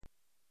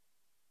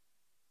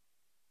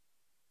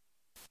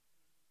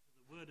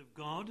Word of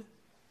God.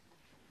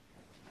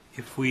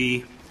 If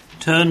we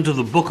turn to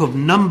the book of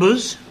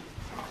Numbers,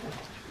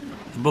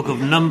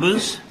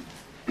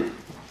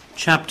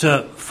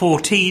 chapter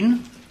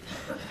 14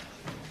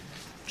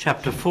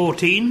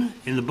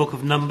 in the book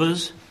of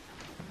Numbers,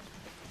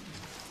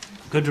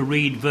 I'm going to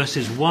read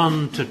verses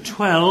 1 to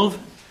 12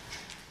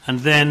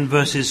 and then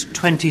verses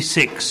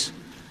 26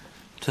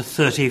 to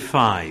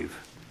 35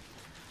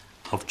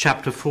 of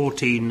chapter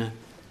 14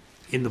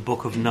 in the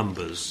book of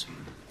Numbers.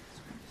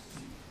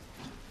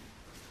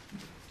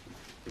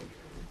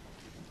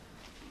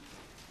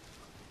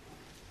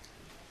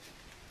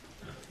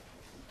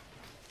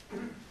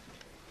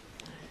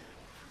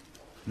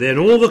 Then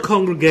all the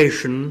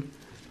congregation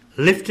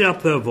lifted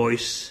up their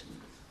voice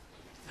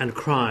and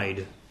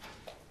cried,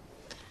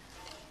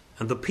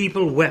 and the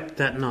people wept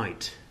that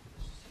night.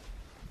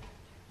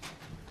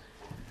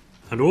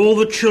 And all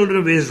the children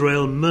of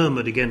Israel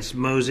murmured against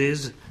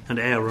Moses and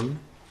Aaron,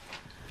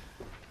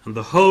 and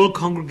the whole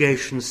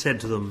congregation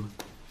said to them,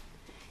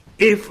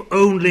 "If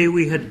only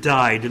we had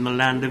died in the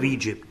land of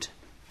Egypt,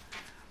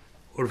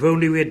 or if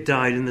only we had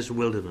died in this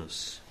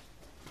wilderness.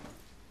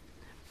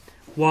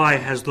 Why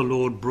has the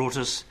Lord brought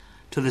us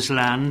to this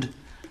land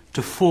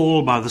to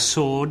fall by the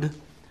sword,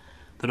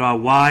 that our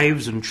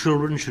wives and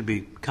children should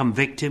become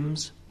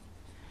victims?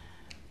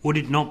 Would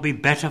it not be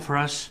better for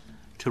us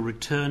to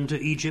return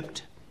to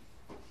Egypt?"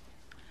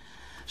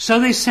 So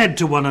they said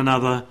to one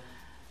another,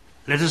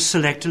 "Let us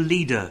select a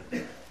leader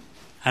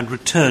and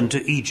return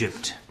to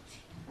Egypt."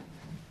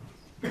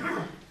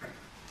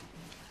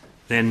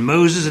 Then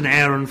Moses and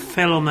Aaron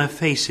fell on their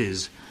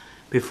faces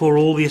before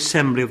all the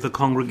assembly of the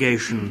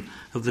congregation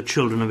of the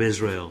children of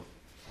Israel.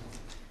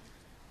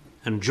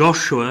 And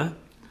Joshua,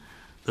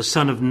 the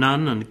son of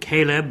Nun, and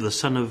Caleb, the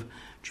son of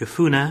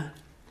Jephunneh,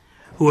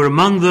 who were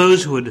among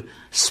those who had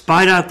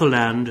spied out the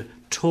land,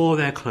 tore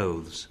their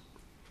clothes.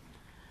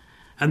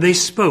 And they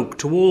spoke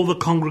to all the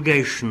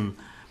congregation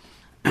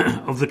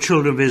of the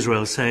children of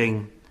Israel,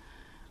 saying,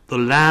 "The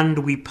land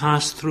we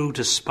passed through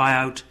to spy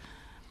out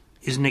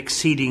is an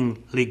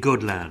exceedingly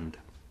good land.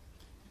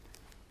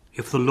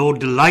 If the Lord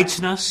delights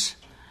in us,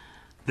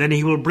 then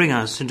he will bring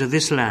us into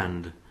this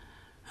land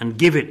and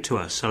give it to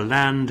us, a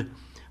land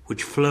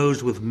which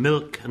flows with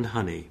milk and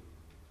honey.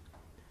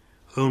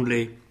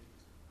 Only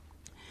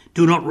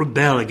do not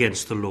rebel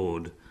against the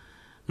Lord,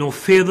 nor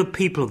fear the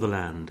people of the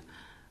land,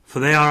 for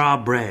they are our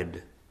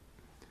bread.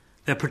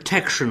 Their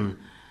protection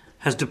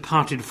has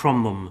departed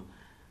from them,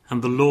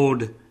 and the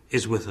Lord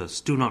is with us.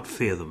 Do not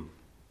fear them."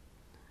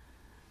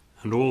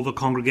 And all the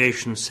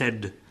congregation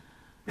said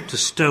to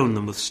stone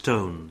them with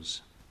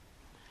stones.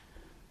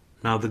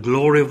 Now the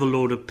glory of the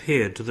Lord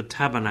appeared to the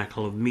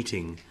tabernacle of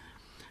meeting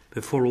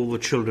before all the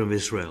children of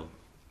Israel.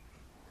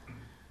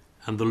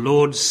 And the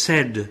Lord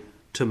said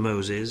to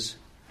Moses,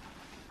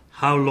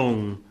 "How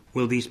long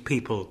will these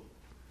people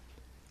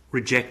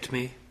reject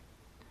me?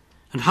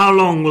 And how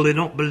long will they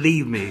not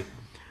believe me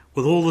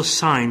with all the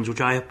signs which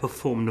I have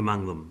performed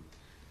among them?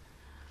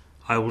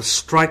 I will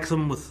strike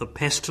them with the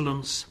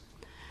pestilence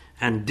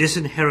and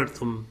disinherit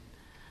them,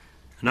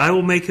 and I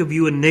will make of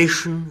you a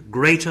nation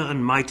greater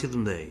and mightier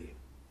than they."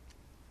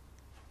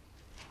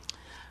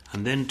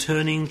 And then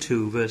turning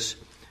to verse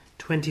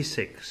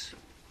 26.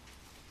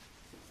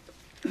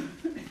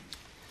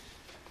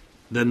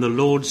 Then the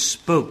Lord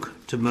spoke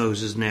to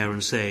Moses and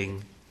Aaron,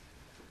 saying,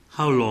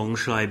 "How long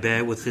shall I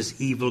bear with this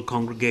evil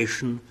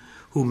congregation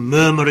who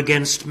murmur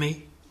against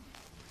me?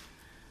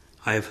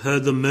 I have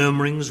heard the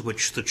murmurings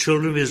which the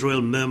children of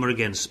Israel murmur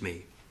against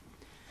me.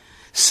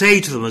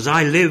 Say to them, as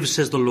I live,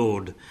 says the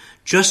Lord,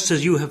 just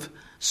as you have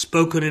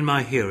spoken in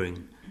my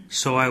hearing,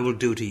 so I will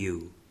do to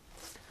you.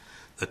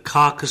 The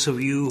carcass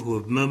of you who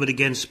have murmured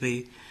against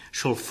me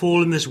shall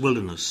fall in this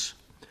wilderness,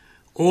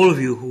 all of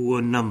you who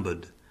were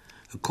numbered,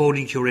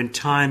 according to your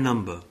entire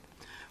number,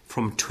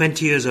 from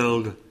 20 years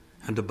old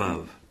and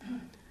above,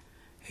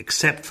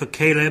 except for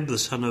Caleb the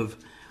son of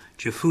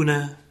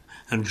Jephunneh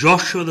and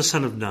Joshua the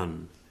son of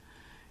Nun.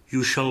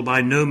 You shall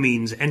by no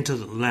means enter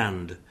the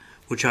land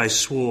which I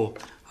swore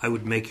I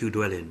would make you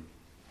dwell in.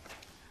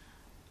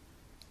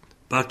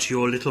 But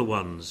your little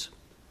ones,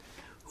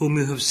 whom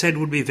you have said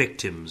would be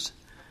victims,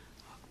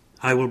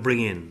 I will bring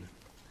in,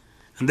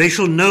 and they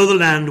shall know the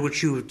land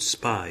which you have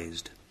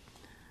despised.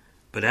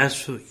 But as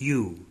for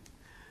you,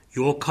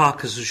 your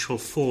carcasses shall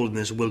fall in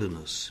this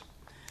wilderness,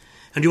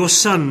 and your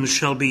sons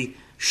shall be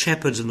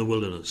shepherds in the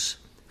wilderness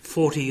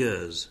 40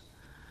 years,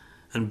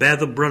 and bear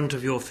the brunt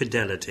of your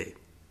fidelity,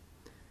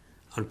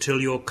 until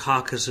your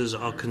carcasses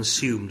are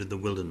consumed in the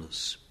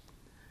wilderness.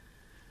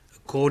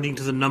 According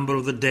to the number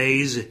of the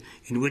days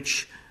in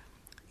which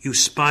you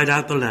spied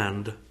out the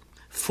land,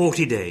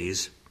 40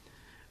 days,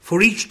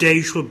 for each day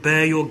you shall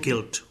bear your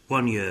guilt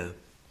 1 year,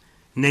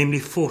 namely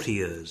 40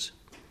 years,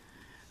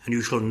 and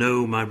you shall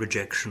know my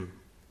rejection.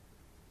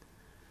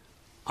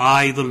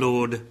 I, the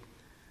Lord,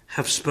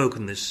 have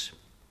spoken this.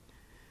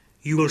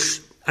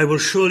 I will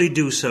surely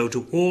do so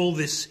to all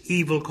this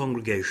evil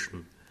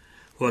congregation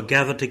who are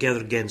gathered together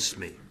against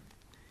me.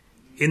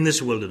 In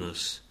this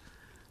wilderness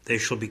they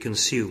shall be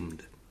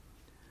consumed.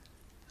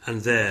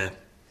 and there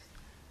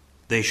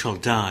they shall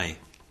die.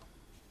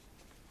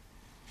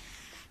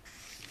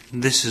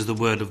 This is the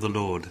word of the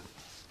Lord.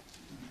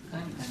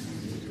 Let's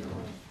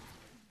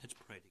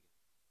pray together.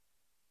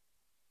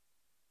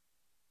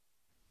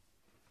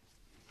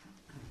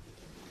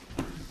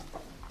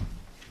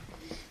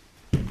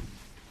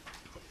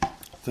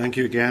 Thank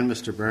you again,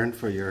 Mr. Byrne,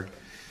 for your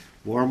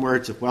warm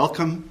words of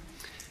welcome,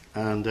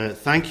 and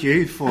thank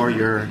you for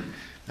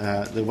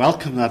the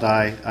welcome that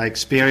I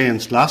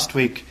experienced last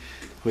week,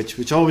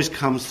 which always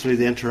comes through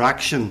the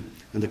interaction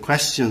and the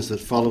questions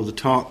that follow the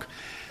talk.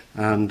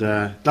 And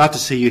glad to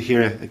see you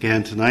here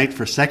again tonight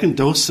for a second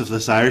dose of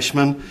this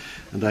Irishman,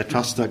 and I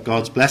trust that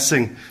God's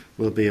blessing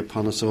will be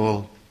upon us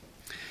all.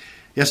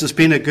 Yes, it's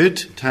been a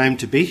good time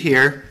to be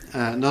here,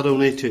 not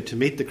only to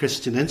meet the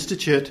Christian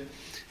Institute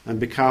and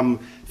become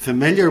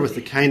familiar with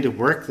the kind of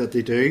work that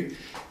they do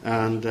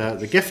and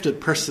the gifted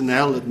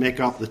personnel that make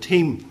up the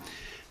team,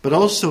 but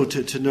also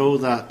to know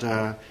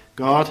that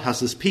God has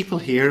his people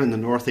here in the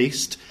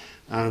northeast,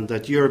 and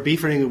that you are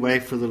beavering away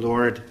for the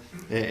Lord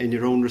in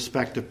your own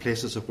respective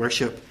places of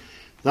worship.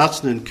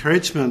 That's an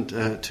encouragement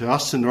to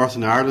us in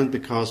Northern Ireland,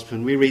 because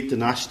when we read the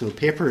national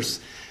papers,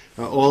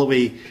 all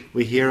we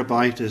hear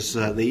about is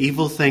the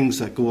evil things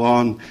that go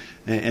on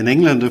in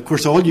England. Of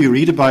course, all you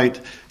read about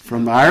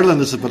from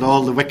Ireland is about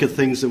all the wicked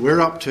things that we're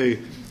up to,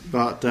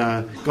 but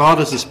God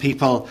is his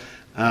people,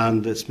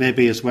 and it's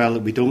maybe as well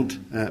that we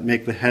don't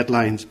make the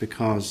headlines,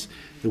 because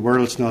the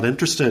world's not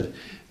interested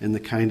in the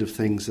kind of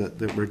things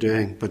that we're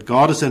doing. But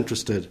God is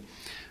interested,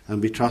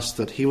 and we trust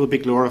that he will be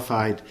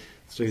glorified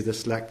through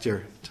this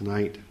lecture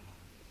tonight.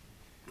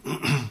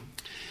 Now,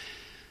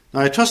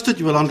 I trust that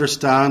you will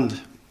understand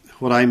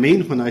what I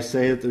mean when I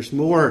say that there's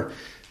more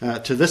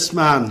to this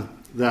man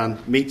than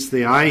meets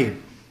the eye.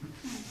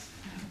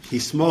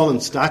 He's small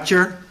in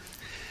stature,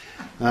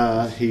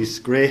 he's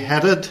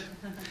grey-headed,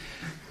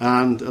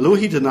 and although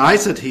he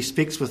denies it, he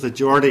speaks with a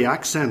Geordie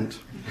accent.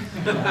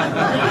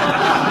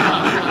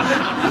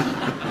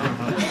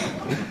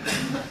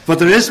 But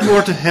there is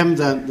more to him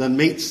than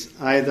meets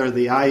either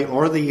the eye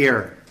or the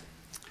ear.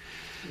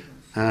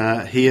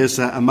 He is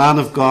a man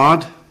of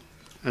God,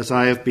 as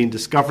I have been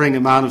discovering, a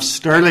man of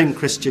sterling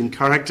Christian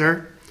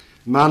character,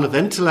 a man of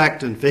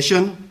intellect and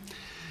vision,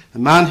 a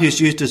man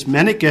who's used his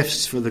many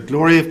gifts for the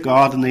glory of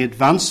God and the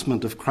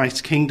advancement of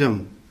Christ's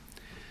kingdom.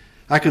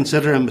 I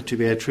consider him to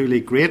be a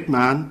truly great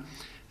man,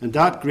 and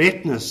that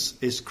greatness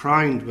is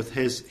crowned with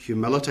his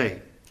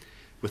humility,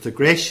 with a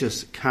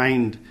gracious,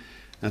 kind,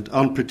 and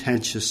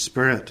unpretentious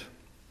spirit.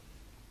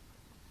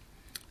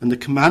 And the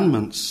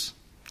commandments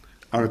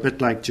are a bit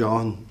like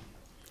John.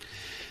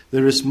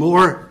 There is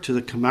more to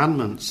the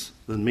commandments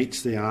than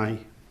meets the eye.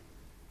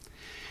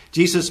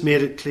 Jesus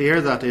made it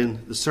clear that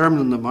in the Sermon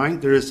on the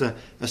Mount there is a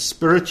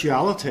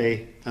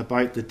spirituality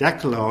about the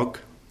Decalogue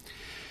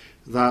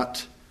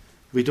that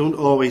we don't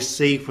always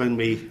see when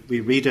we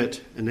read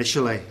it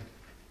initially.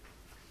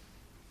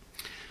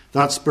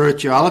 That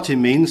spirituality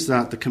means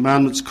that the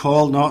commandments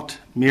call not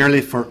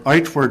merely for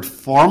outward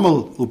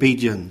formal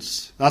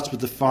obedience. That's what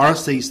the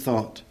Pharisees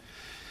thought.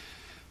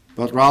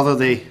 But rather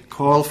they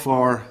call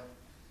for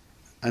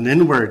an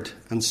inward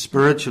and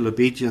spiritual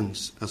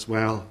obedience as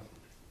well.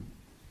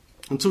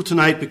 And so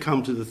tonight we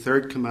come to the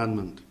third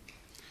commandment.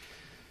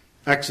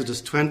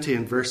 Exodus 20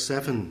 and verse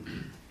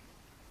 7.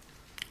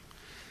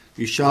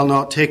 You shall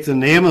not take the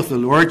name of the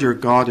Lord your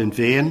God in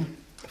vain,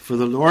 for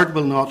the Lord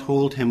will not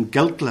hold him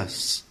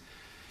guiltless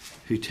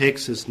who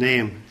takes his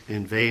name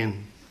in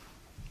vain.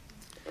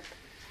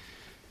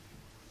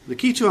 The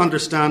key to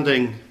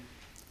understanding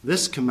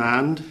this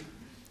command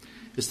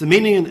is the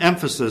meaning and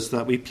emphasis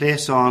that we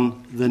place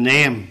on the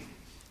name.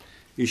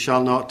 You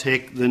shall not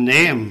take the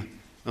name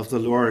of the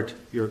Lord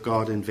your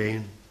God in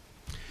vain.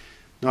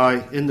 Now,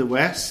 in the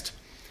West,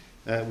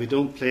 we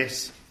don't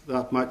place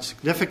that much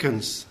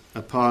significance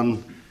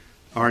upon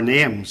our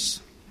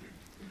names.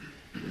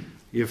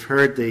 You've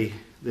heard the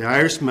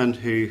Irishman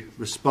who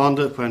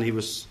responded when he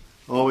was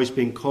always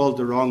being called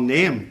the wrong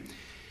name.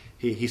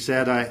 He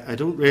said, I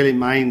don't really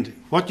mind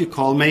what you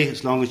call me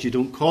as long as you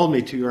don't call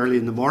me too early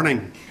in the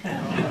morning.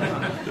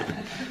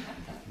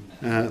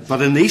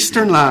 But in the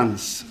Eastern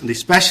lands, and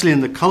especially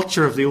in the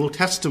culture of the Old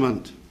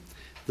Testament,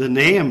 the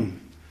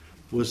name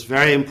was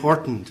very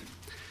important.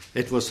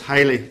 It was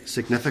highly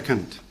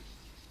significant.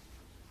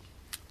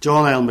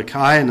 John L.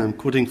 Mackay, and I'm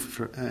quoting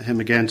him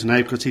again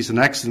tonight because he's an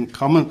excellent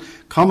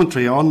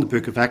commentary on the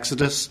book of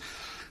Exodus,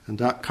 and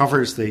that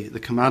covers the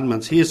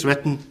commandments. He has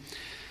written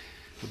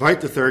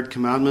about the third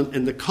commandment.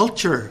 In the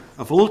culture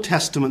of Old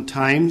Testament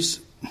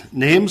times,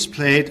 names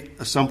played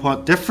a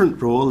somewhat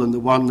different role than the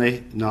one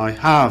they now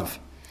have.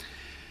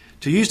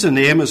 To use a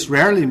name is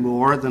rarely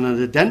more than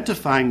an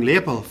identifying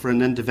label for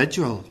an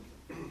individual,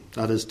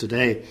 that is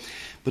today.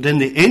 But in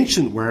the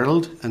ancient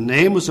world, a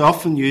name was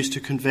often used to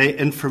convey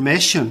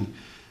information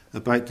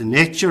about the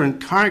nature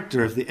and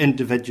character of the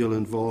individual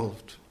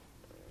involved.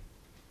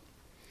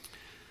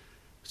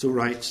 So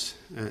writes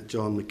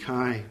John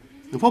Mackay.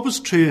 And what was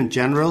true in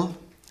general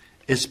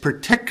is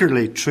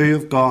particularly true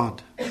of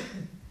God.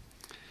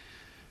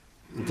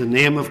 the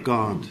name of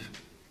God,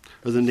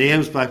 or the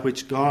names by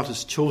which God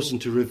has chosen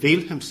to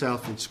reveal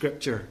himself in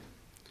Scripture.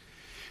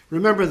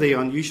 Remember the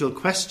unusual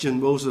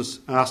question Moses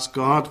asked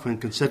God when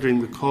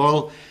considering the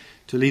call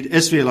to lead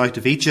Israel out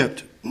of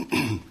Egypt.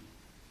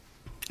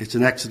 It's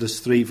in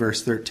Exodus 3,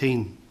 verse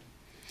 13.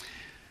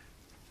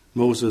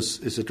 Moses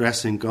is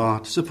addressing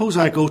God. Suppose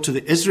I go to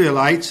the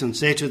Israelites and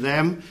say to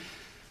them,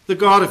 the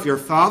God of your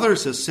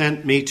fathers has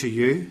sent me to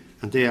you,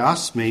 and they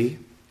ask me,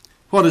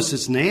 what is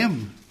his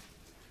name?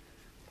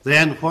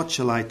 Then what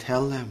shall I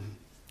tell them?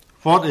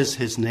 What is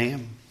his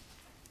name?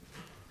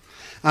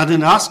 And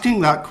in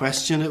asking that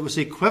question, it was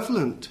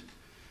equivalent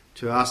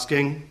to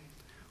asking,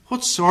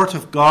 what sort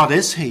of God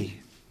is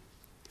he?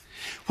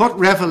 What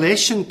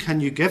revelation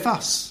can you give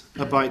us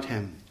about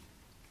him?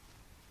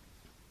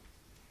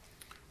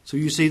 So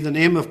you see, the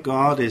name of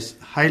God is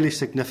highly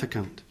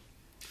significant.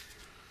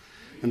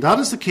 And that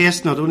is the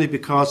case not only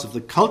because of the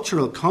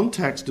cultural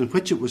context in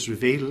which it was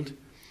revealed,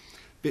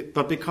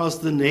 but because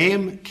the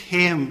name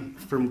came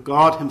from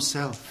God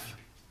himself.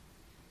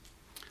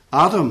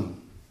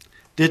 Adam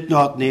did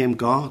not name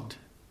God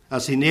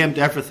as he named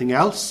everything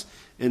else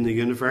in the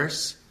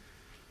universe.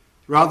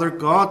 Rather,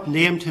 God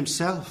named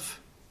himself.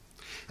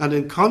 And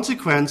in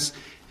consequence,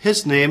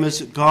 his name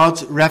is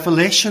God's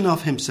revelation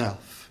of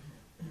himself.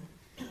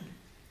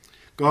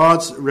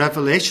 God's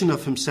revelation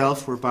of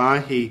himself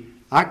whereby he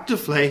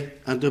actively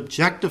and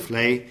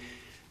objectively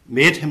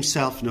made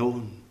himself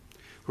known,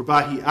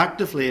 whereby he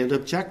actively and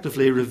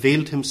objectively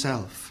revealed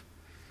himself.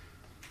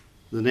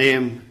 The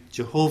name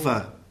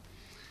Jehovah,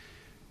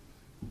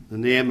 the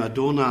name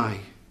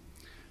Adonai,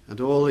 and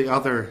all the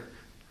other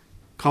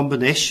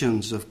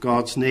combinations of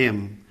God's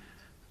name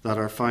that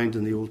are found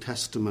in the Old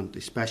Testament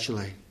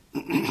especially.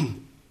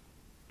 The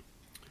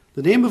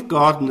name of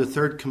God in the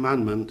third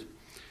commandment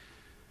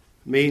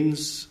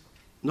means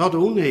not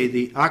only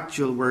the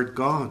actual word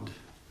God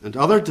and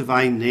other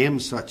divine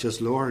names such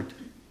as Lord,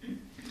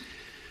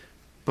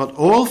 but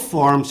all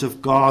forms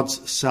of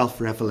God's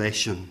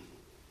self-revelation.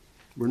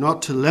 We're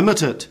not to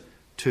limit it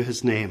to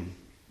his name.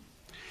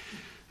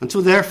 And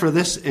so therefore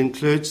this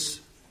includes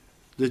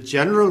the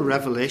general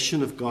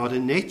revelation of God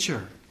in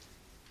nature,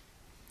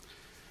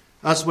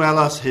 as well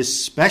as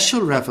his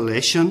special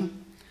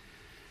revelation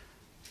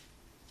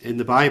in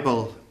the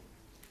Bible,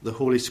 the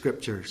Holy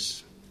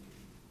Scriptures.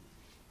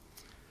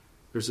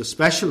 There's a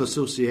special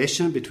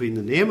association between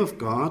the name of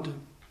God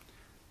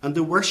and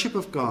the worship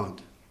of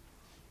God.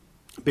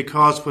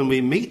 Because when we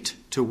meet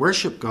to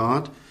worship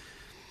God,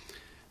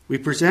 we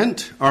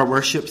present our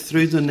worship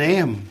through the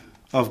name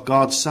of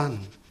God's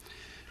Son.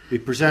 We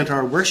present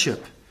our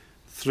worship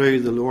through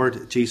the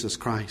Lord Jesus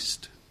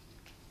Christ.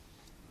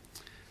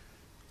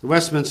 The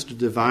Westminster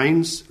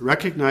Divines,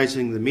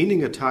 recognizing the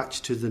meaning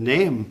attached to the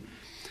name,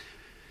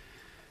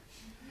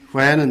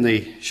 when in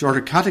the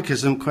Shorter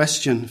Catechism,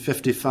 question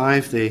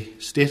 55, they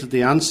stated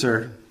the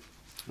answer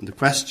and the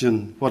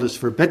question, what is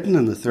forbidden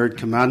in the third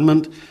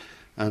commandment?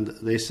 And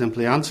they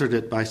simply answered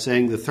it by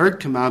saying, the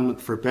third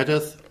commandment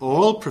forbiddeth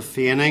all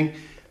profaning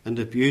and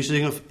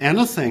abusing of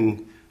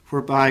anything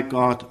whereby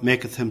God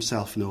maketh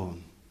himself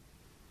known.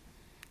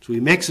 So he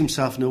makes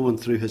himself known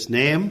through his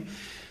name,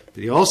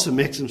 but he also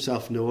makes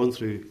himself known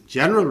through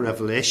general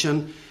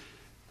revelation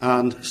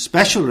and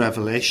special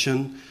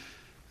revelation,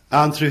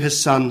 and through his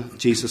Son,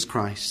 Jesus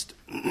Christ.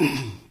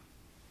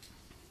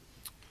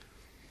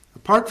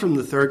 Apart from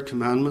the third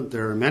commandment,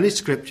 there are many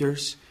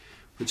scriptures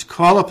which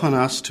call upon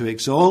us to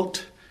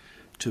exalt,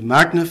 to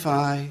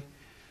magnify,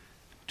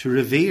 to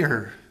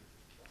revere,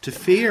 to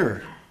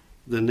fear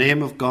the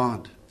name of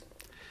God.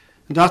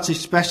 And that's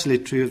especially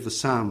true of the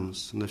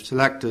Psalms. And I've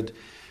selected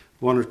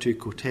one or two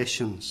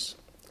quotations.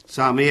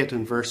 Psalm 8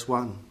 and verse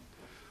 1.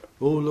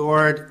 O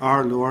Lord,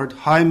 our Lord,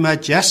 how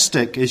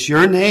majestic is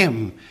your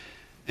name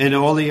in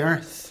all the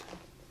earth.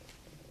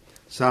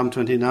 Psalm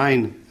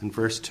 29 and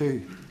verse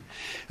 2.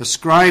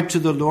 Ascribe to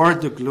the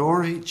Lord the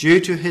glory due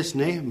to his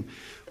name.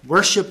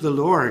 Worship the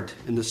Lord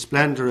in the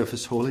splendor of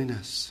his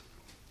holiness.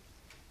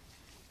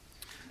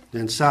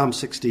 Then Psalm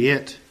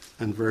 68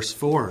 and verse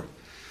 4.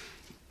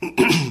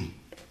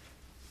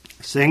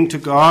 Sing to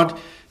God,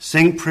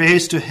 sing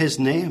praise to his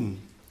name.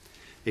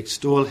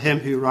 Extol him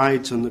who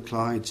rides on the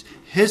clouds.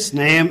 His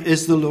name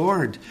is the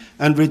Lord,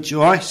 and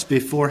rejoice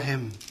before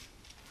him.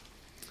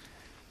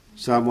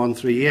 Psalm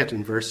 138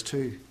 and verse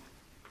 2.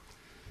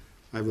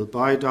 I will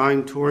bow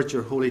down towards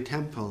your holy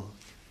temple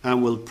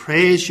and will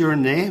praise your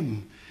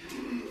name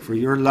for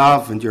your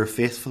love and your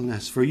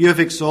faithfulness. For you have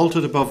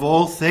exalted above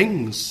all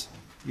things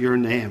your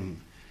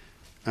name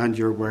and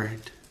your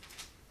word.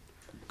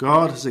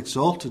 God has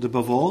exalted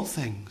above all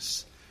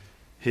things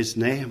his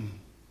name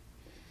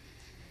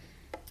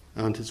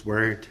and his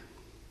word.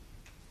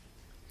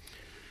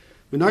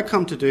 We now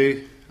come to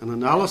do an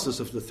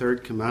analysis of the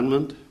third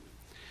commandment,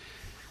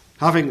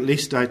 having at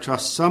least, I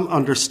trust, some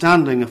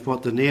understanding of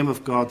what the name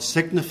of God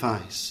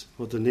signifies,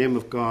 what the name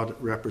of God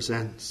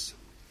represents.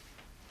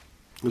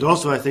 And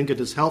also I think it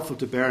is helpful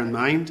to bear in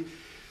mind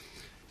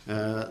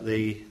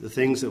the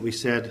things that we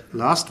said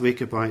last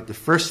week about the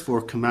first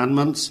four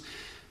commandments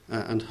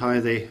and how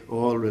they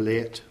all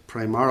relate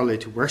primarily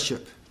to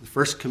worship. The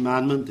first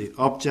commandment, the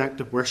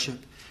object of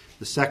worship.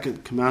 The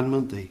second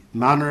commandment, the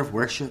manner of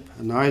worship.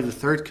 And now the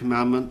third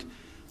commandment,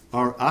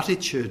 our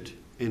attitude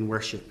in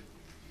worship.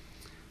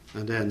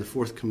 And then the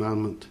fourth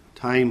commandment,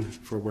 time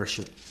for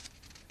worship.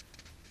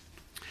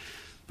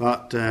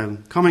 But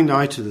coming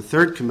now to the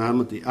third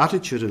commandment, the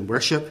attitude in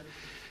worship,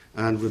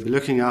 and we'll be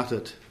looking at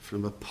it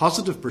from a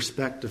positive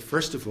perspective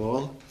first of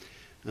all,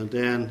 and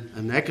then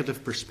a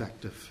negative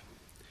perspective.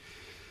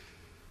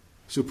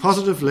 So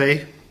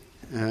positively,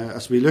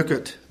 as we look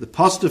at the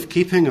positive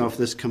keeping of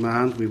this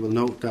command, we will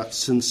note that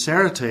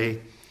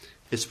sincerity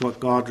is what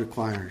God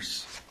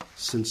requires.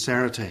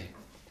 Sincerity.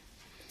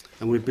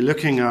 And we'll be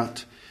looking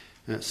at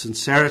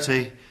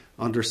sincerity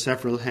under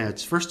several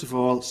heads. First of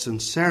all,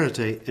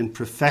 sincerity in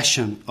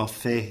profession of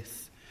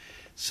faith.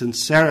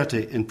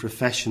 Sincerity in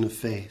profession of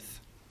faith.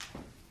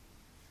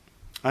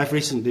 I've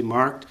recently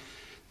marked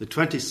the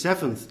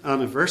 27th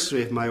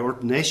anniversary of my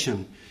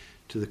ordination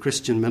to the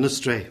Christian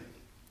ministry.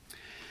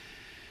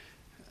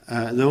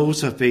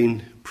 Those have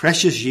been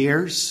precious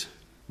years,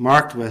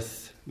 marked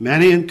with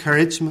many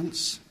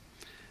encouragements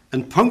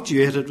and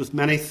punctuated with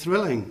many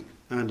thrilling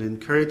and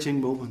encouraging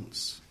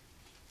moments.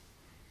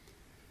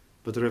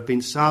 But there have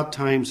been sad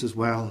times as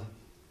well.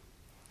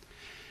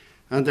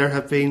 And there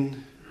have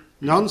been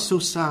none so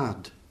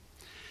sad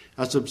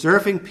as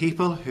observing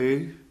people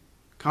who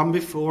come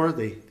before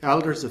the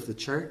elders of the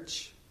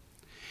church.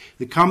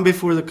 They come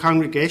before the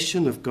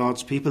congregation of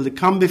God's people. They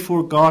come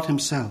before God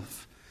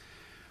himself,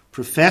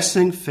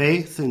 professing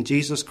faith in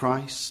Jesus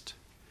Christ,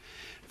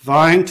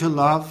 vowing to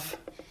love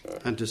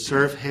and to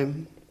serve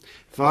him,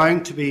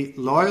 vowing to be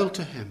loyal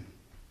to him,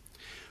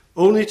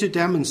 only to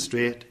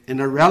demonstrate in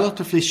a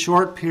relatively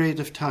short period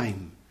of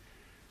time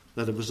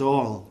that it was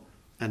all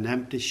an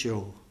empty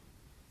show.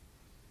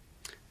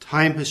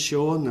 Time has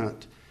shown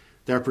that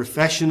their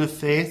profession of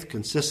faith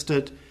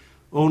consisted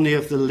only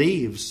of the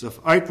leaves of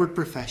outward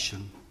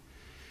profession,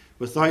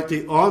 without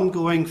the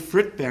ongoing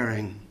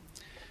fruit-bearing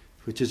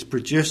which is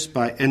produced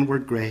by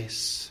inward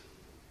grace.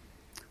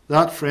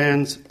 That,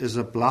 friends, is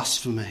a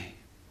blasphemy.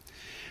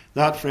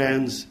 That,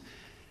 friends,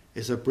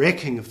 is a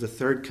breaking of the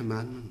third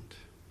commandment.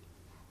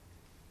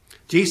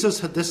 Jesus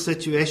had this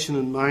situation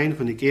in mind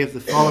when he gave the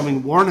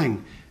following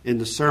warning in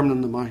the Sermon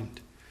on the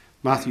Mount.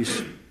 Matthew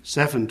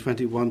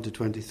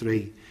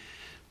 7:21-23.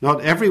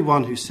 Not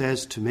everyone who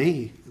says to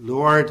me,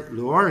 Lord,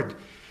 Lord,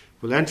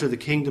 will enter the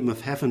kingdom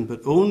of heaven,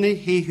 but only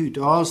he who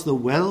does the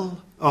will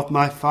of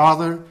my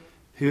Father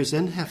who is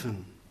in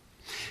heaven.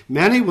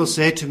 Many will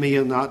say to me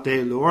in that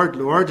day, Lord,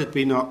 Lord, did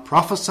we not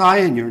prophesy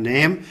in your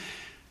name,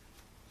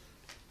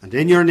 and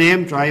in your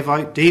name drive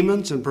out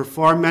demons and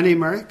perform many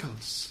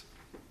miracles?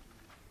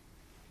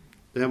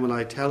 Then will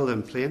I tell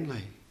them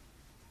plainly,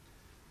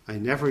 I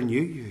never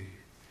knew you.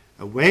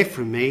 Away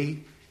from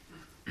me,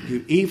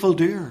 you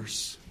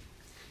evildoers.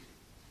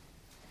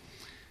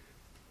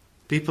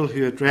 People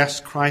who address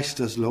Christ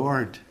as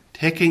Lord,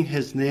 taking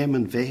his name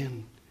in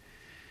vain,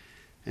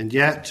 and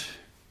yet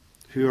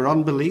who are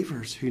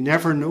unbelievers, who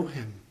never know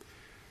him,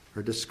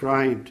 are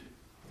described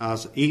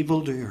as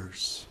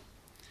evildoers,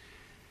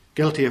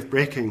 guilty of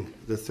breaking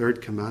the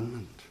third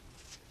commandment.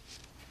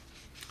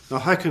 Now,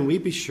 how can we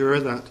be sure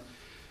that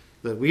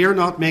we are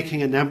not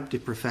making an empty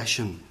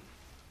profession,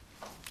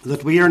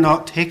 that we are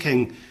not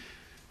taking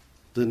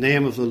the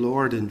name of the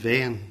Lord in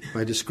vain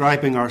by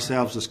describing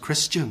ourselves as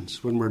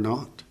Christians when we're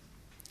not?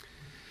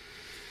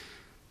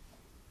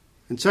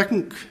 In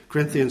 2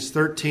 Corinthians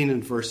 13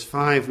 and verse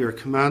 5, we are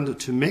commanded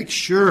to make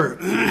sure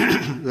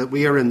that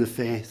we are in the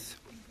faith.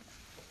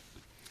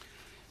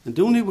 And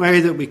the only way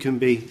that we can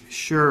be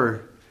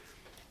sure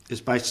is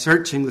by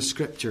searching the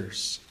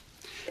Scriptures,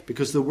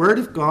 because the Word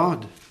of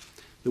God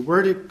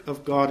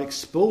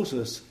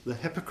exposes the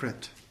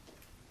hypocrite.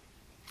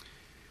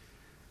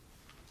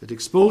 It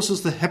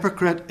exposes the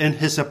hypocrite in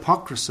his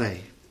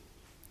hypocrisy,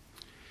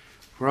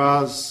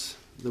 whereas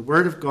the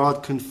Word of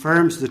God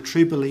confirms the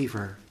true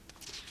believer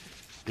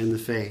in the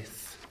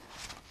faith.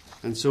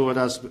 And so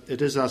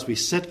it is as we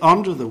sit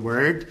under the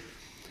Word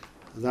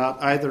that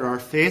either our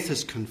faith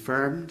is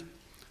confirmed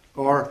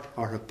or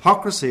our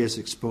hypocrisy is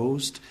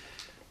exposed,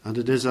 and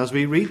it is as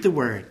we read the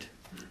Word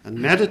and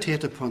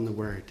meditate upon the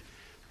Word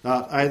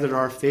that either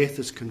our faith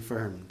is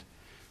confirmed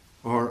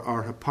or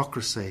our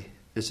hypocrisy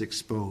is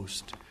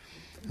exposed.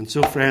 And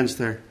so, friends,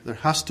 there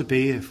has to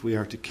be, if we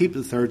are to keep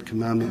the third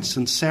commandment,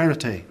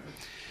 sincerity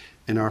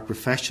in our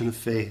profession of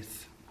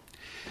faith.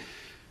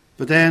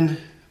 But then,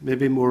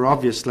 maybe more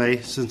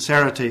obviously,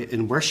 sincerity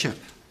in worship.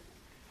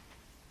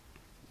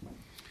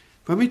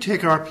 When we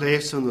take our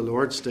place on the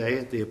Lord's Day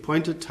at the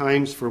appointed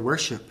times for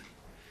worship,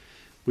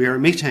 we are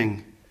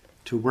meeting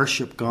to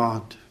worship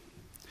God.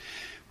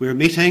 We are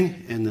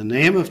meeting in the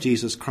name of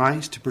Jesus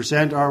Christ to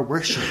present our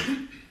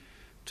worship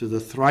to the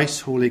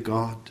thrice holy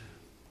God.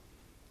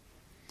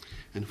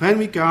 And when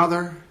we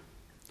gather,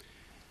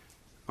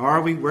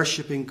 are we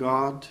worshipping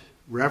God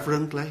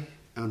reverently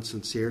and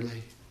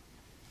sincerely?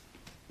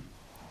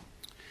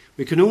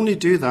 We can only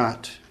do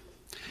that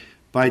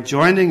by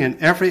joining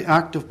in every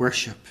act of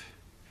worship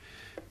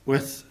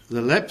with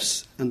the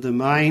lips and the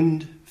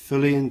mind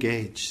fully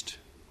engaged.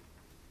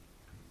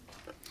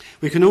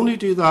 We can only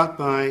do that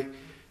by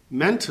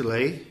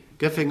mentally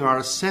giving our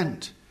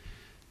assent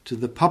to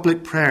the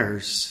public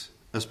prayers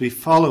as we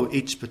follow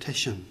each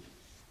petition.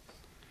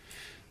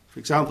 For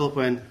example,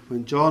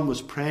 when John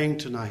was praying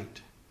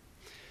tonight,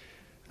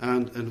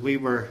 and we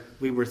were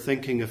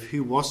thinking of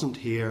who wasn't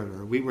here,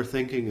 or we were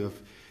thinking of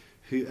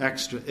who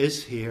extra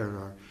is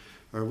here,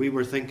 or we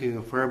were thinking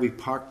of where we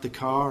parked the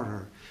car,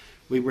 or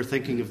we were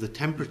thinking of the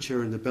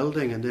temperature in the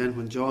building, and then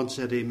when John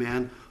said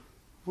amen,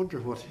 wonder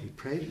what he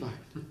prayed about.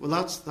 Well,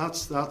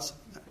 that's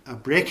a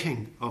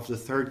breaking of the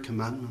third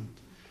commandment.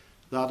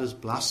 That is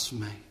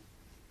blasphemy.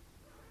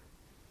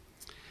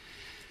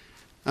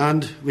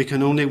 And we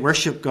can only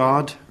worship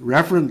God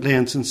reverently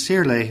and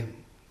sincerely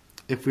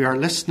if we are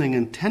listening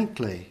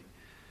intently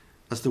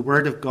as the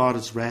Word of God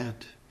is read.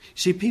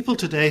 See, people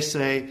today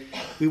say,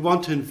 we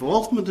want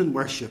involvement in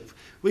worship.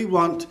 We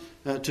want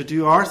to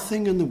do our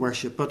thing in the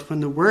worship. But when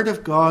the Word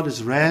of God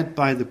is read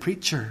by the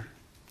preacher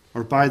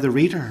or by the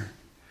reader,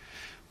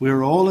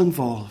 we're all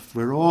involved.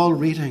 We're all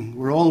reading.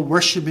 We're all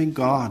worshipping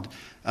God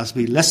as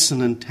we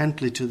listen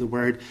intently to the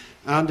Word.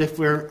 And if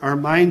our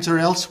minds are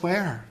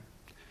elsewhere,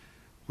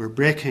 we're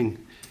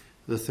breaking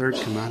the third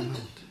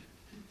commandment.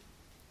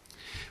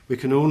 We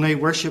can only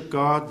worship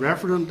God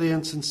reverently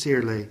and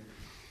sincerely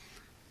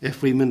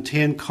if we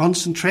maintain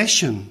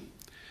concentration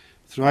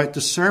throughout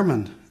the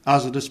sermon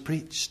as it is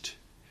preached.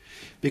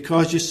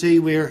 Because you see,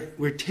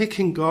 we're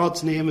taking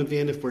God's name in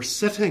vain if we're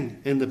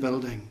sitting in the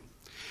building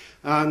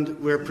and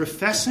we're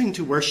professing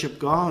to worship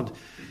God,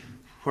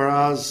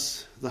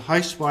 whereas the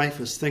housewife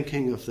is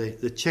thinking of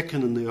the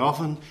chicken in the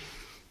oven,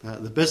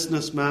 the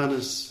businessman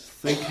is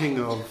thinking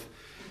of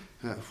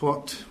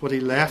what he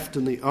left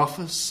in the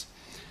office,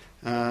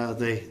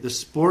 the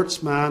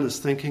sportsman is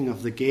thinking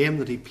of the game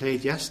that he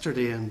played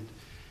yesterday,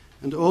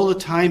 and all the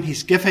time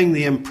he's giving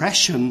the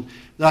impression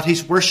that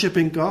he's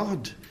worshipping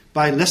God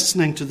by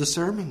listening to the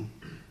sermon.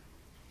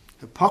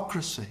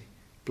 Hypocrisy,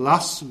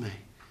 blasphemy,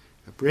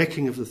 a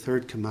breaking of the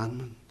third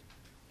commandment.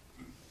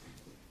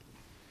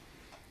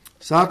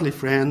 Sadly,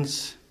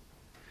 friends,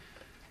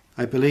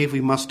 I believe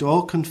we must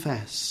all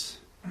confess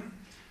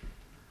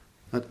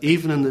that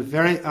even in the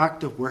very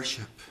act of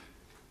worship,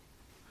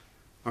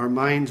 our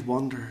minds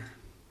wander.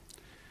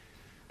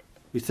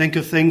 We think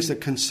of things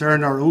that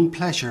concern our own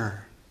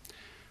pleasure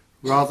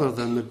rather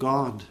than the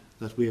God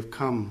that we have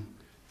come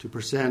to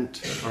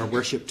present our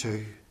worship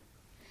to.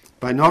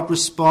 By not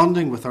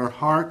responding with our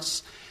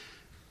hearts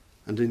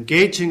and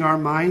engaging our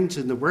minds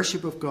in the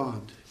worship of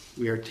God,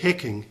 we are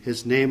taking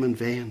his name in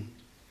vain.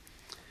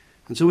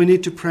 And so we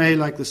need to pray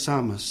like the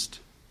psalmist.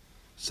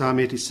 Psalm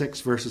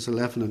 86, verses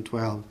 11 and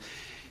 12.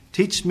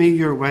 Teach me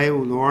your way, O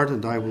Lord,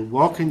 and I will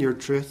walk in your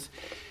truth.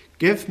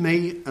 Give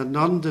me an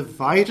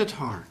undivided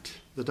heart,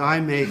 that I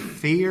may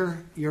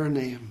fear your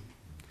name.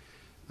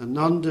 An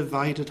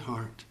undivided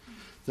heart,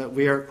 that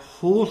we are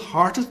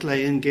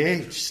wholeheartedly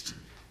engaged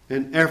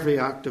in every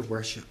act of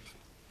worship.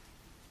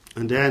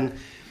 And then,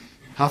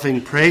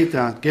 having prayed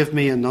that, give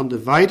me an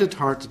undivided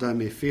heart, that I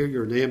may fear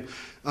your name.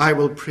 I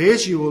will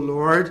praise you, O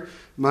Lord,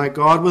 my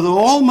God, with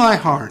all my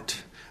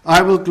heart.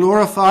 I will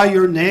glorify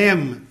your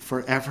name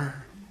forever.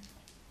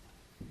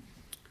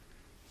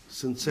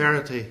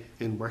 Sincerity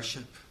in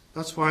worship.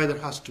 That's why there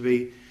has to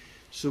be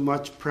so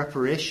much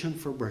preparation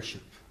for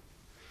worship.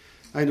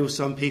 I know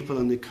some people,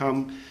 and they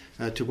come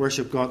to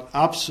worship God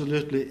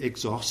absolutely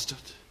exhausted.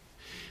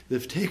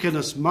 They've taken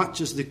as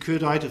much as they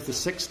could out of the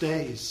 6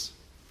 days,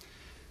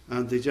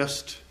 and they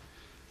just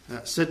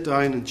sit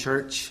down in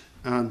church,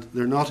 and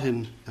they're not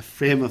in a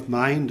frame of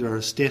mind or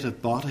a state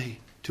of body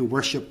to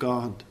worship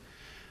God.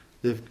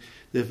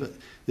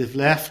 They've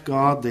left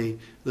God the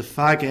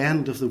fag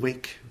end of the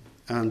week,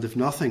 and they've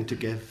nothing to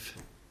give.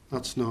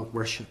 That's not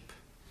worship.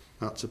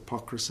 That's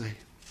hypocrisy.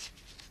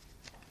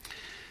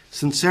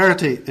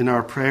 Sincerity in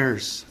our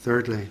prayers,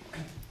 thirdly.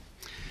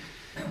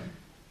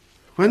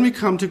 When we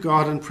come to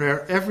God in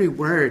prayer, every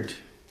word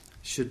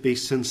should be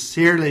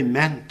sincerely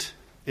meant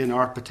in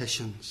our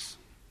petitions.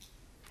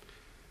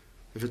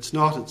 If it's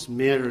not, it's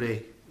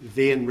merely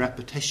vain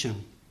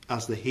repetition,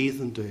 as the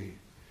heathen do,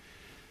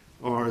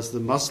 or as the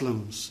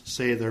Muslims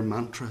say their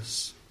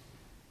mantras.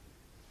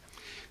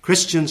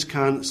 Christians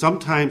can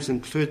sometimes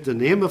include the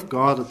name of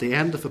God at the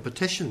end of a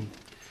petition,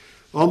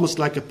 almost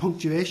like a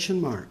punctuation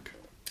mark.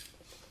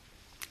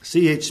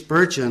 C.H.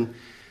 Spurgeon,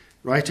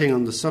 writing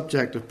on the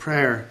subject of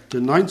prayer,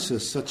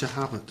 denounces such a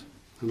habit,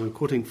 and I'm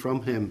quoting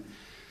from him.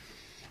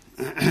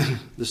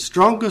 The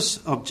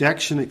strongest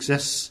objection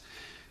exists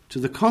to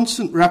the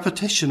constant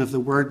repetition of the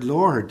word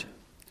Lord,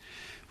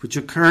 which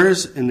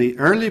occurs in the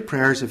early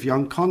prayers of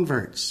young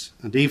converts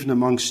and even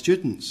among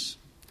students.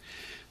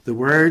 The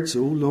words,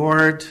 O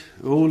Lord,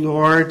 O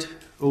Lord,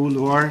 O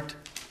Lord,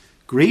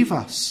 grieve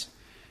us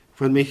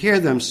when we hear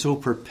them so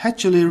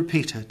perpetually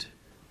repeated.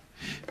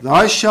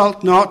 Thou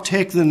shalt not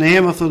take the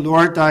name of the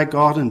Lord thy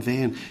God in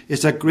vain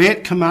is a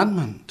great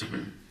commandment.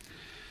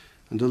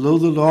 And although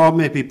the law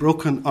may be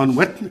broken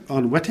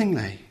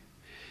unwittingly,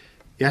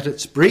 yet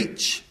its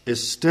breach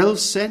is still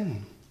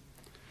sin,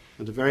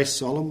 and a very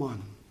solemn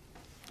one.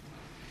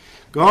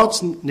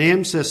 God's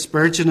name, says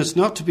Spurgeon, is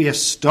not to be a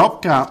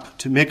stopgap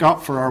to make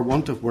up for our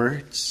want of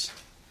words.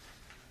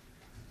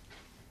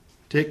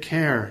 Take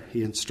care,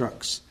 he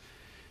instructs,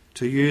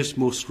 to use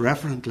most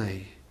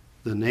reverently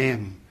the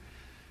name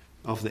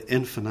of the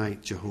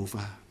infinite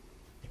Jehovah.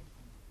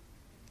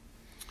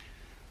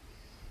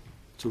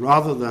 So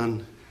rather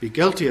than be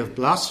guilty of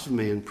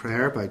blasphemy in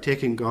prayer by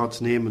taking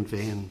God's name in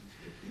vain,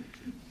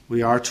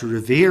 we are to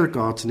revere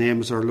God's name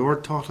as our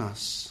Lord taught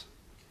us.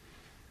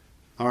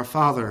 Our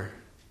Father,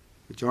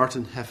 which art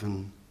in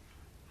heaven,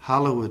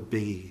 hallowed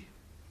be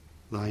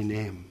thy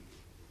name.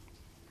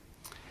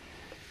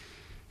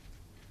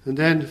 And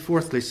then,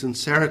 fourthly,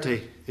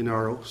 sincerity in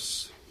our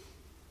oaths.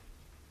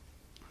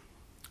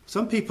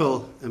 Some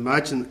people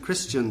imagine that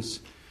Christians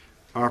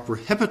are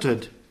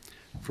prohibited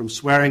from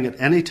swearing at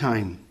any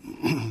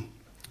time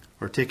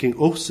or taking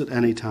oaths at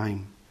any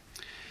time.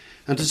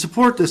 And to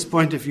support this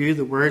point of view,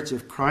 the words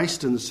of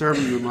Christ in the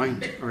Sermon on the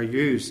Mount are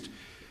used.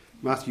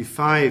 Matthew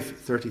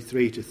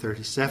 5:33 to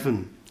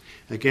 37.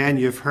 Again,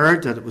 you've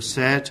heard that it was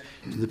said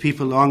to the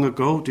people long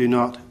ago, do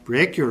not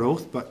break your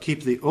oath, but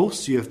keep the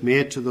oaths you have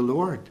made to the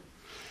Lord.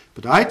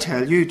 But I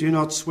tell you, do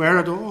not swear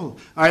at all,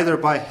 either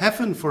by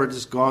heaven, for it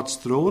is God's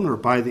throne, or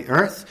by the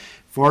earth,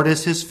 for it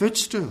is his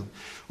footstool,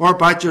 or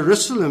by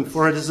Jerusalem,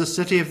 for it is the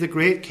city of the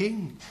great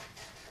King.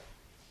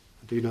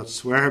 Do not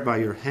swear by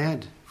your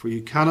head, for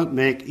you cannot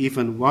make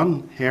even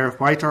one hair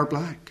white or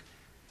black.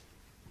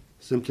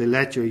 Simply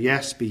let your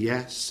yes be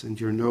yes, and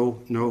your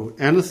no.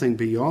 Anything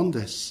beyond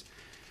this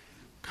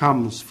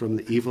comes from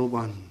the evil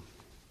one.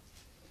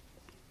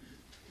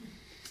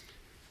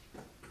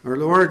 Our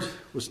Lord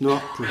was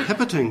not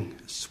prohibiting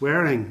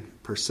swearing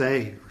per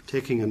se, or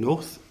taking an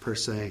oath per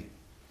se.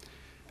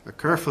 A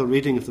careful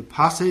reading of the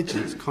passage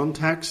and its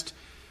context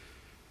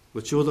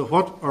would show that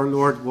what our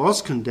Lord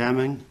was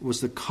condemning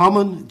was the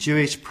common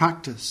Jewish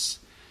practice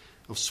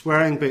of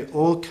swearing by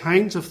all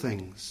kinds of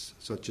things,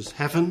 such as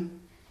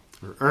heaven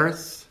or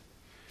earth,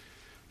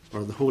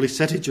 or the holy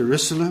city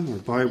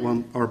Jerusalem,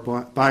 or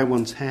by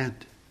one's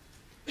head.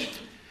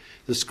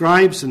 The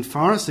scribes and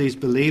Pharisees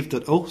believed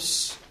that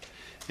oaths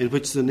in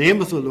which the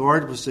name of the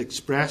Lord was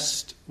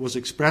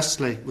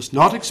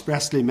not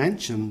expressly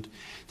mentioned,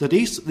 that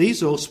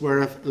these oaths were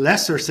of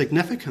lesser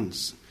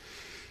significance.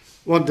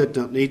 One did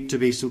not need to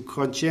be so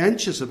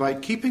conscientious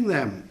about keeping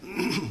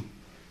them.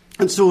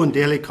 And so in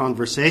daily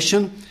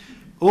conversation,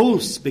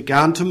 oaths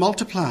began to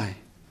multiply.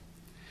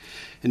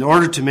 In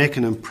order to make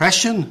an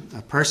impression,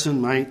 a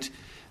person might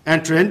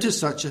enter into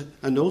such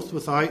an oath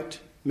without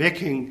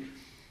making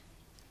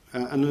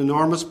an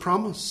enormous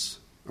promise,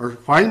 or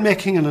while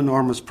making an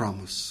enormous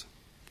promise.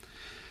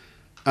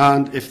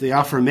 And if the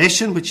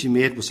affirmation which he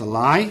made was a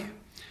lie,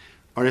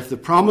 or if the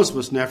promise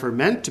was never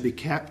meant to be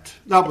kept,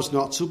 that was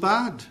not so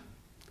bad,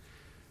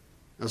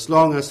 as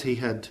long as he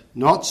had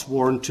not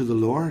sworn to the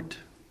Lord.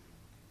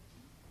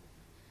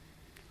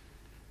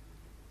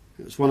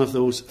 It was one of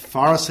those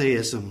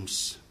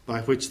Pharisaisms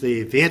by which they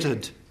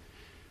evaded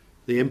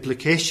the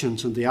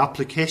implications and the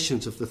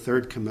applications of the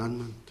third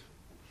commandment.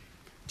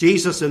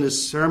 Jesus in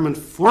his sermon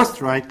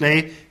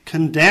forthrightly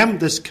condemned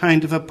this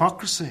kind of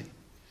hypocrisy.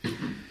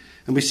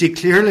 And we see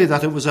clearly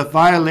that it was a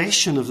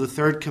violation of the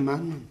third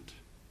commandment.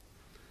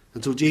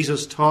 And so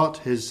Jesus taught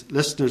his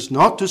listeners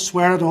not to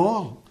swear at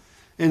all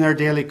in their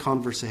daily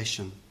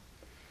conversation.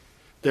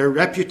 Their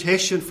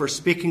reputation for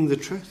speaking the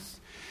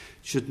truth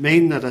should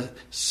mean that a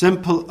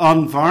simple,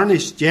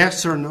 unvarnished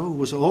yes or no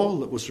was all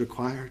that was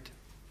required.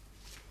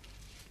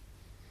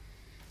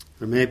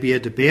 There may be a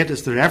debate,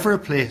 is there ever a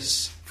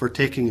place for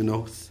taking an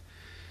oath?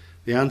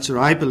 The answer,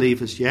 I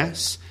believe, is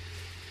yes.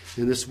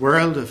 In this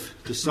world of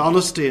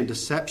dishonesty and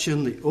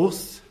deception, the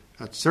oath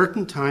at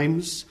certain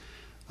times,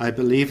 I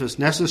believe, is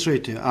necessary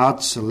to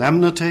add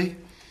solemnity,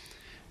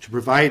 to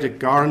provide a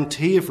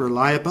guarantee of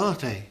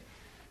reliability.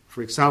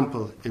 For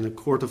example, in a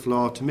court of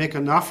law, to make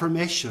an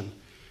affirmation,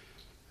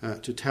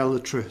 to tell the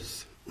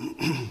truth.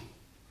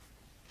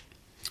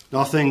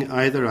 Nothing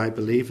either, I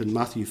believe, in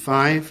Matthew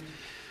 5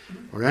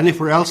 or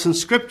anywhere else in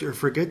Scripture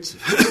forbids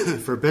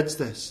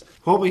this.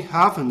 What we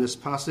have in this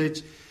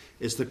passage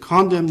is the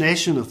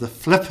condemnation of the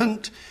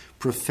flippant,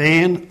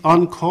 profane,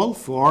 uncalled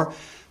for,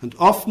 and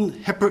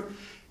often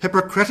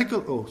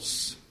hypocritical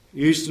oaths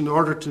used in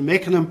order to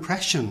make an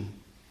impression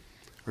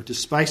or to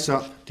spice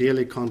up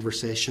daily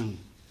conversation.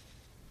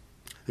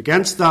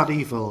 Against that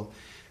evil,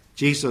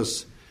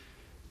 Jesus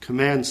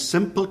commends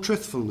simple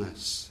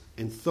truthfulness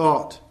in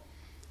thought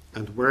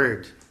and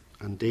word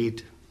and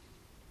deed.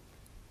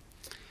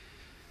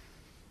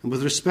 And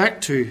with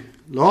respect to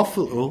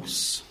lawful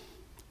oaths,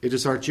 it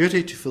is our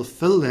duty to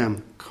fulfill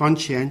them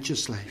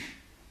conscientiously,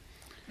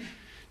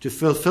 to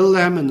fulfill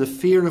them in the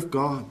fear of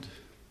God,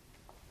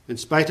 in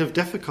spite of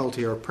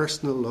difficulty or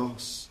personal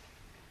loss.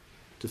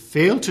 To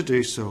fail to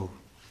do so,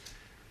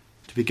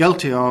 to be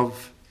guilty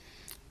of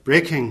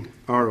breaking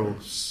our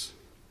oaths,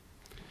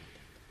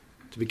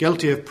 to be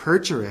guilty of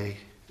perjury,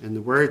 in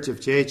the words of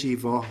J.G.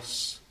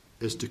 Voss,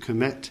 is to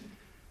commit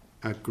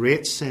a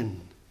great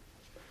sin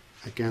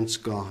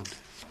against God.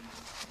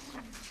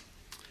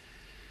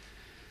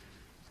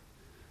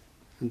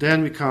 And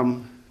then we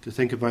come to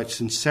think about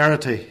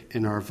sincerity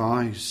in our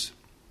vows,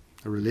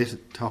 a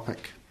related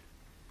topic.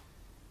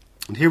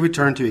 And here we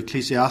turn to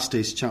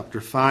Ecclesiastes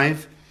chapter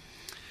 5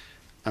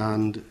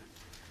 and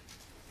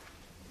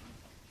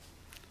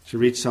to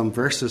read some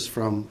verses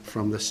from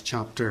this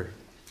chapter,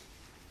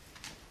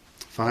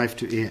 5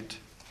 to 8.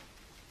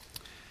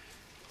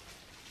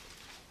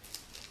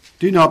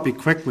 Do not be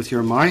quick with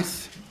your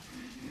mouth.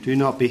 Do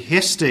not be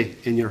hasty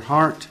in your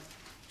heart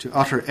to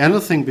utter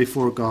anything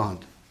before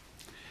God.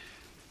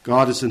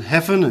 God is in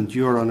heaven and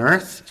you are on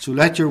earth, so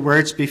let your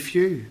words be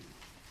few.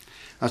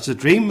 As the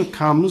dream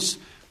comes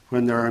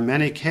when there are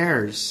many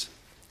cares,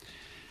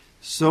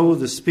 so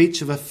the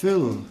speech of a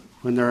fool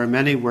when there are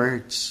many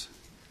words.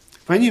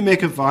 When you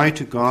make a vow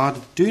to God,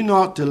 do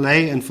not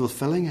delay in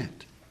fulfilling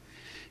it.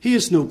 He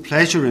has no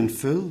pleasure in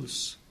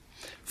fools.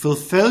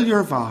 Fulfill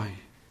your vow.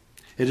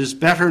 It is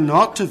better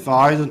not to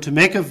vow than to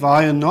make a vow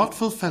and not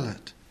fulfill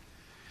it.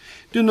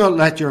 Do not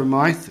let your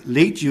mouth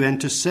lead you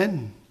into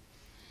sin.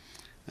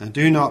 And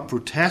do not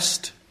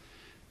protest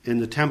to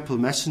the temple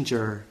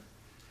messenger,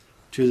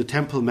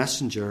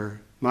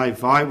 my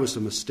vow was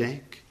a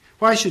mistake.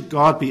 Why should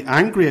God be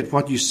angry at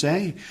what you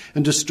say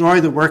and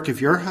destroy the work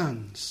of your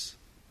hands?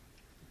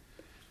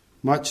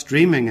 Much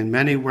dreaming and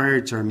many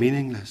words are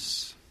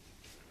meaningless.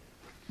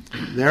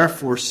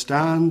 Therefore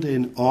stand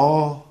in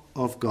awe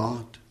of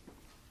God.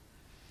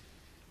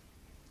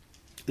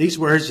 These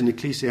words in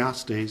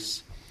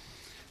Ecclesiastes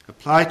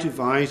apply to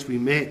vows we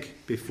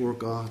make before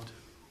God.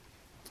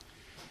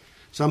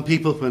 Some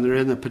people, when they're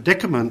in a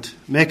predicament,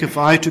 make a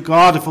vow to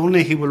God if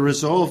only he will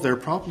resolve their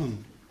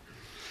problem.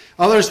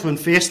 Others, when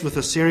faced with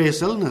a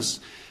serious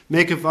illness,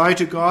 make a vow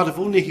to God if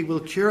only he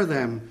will cure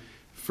them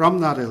from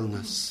that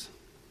illness.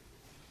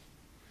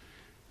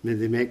 May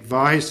they make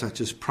vows such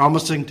as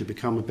promising to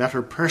become a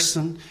better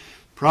person,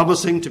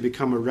 promising to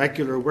become a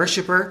regular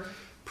worshipper,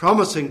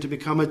 promising to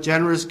become a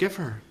generous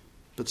giver.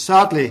 But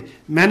sadly,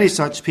 many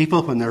such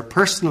people, when their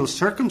personal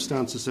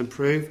circumstances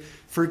improve,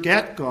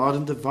 forget God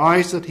and the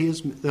vows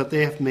that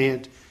they have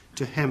made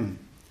to him.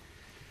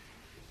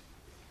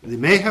 They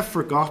may have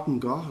forgotten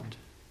God,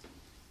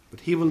 but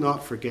he will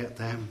not forget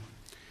them.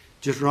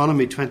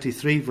 Deuteronomy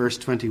 23, verse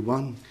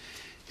 21.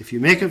 If you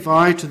make a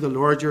vow to the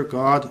Lord your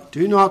God,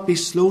 do not be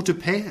slow to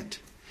pay it,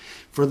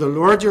 for the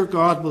Lord your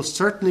God will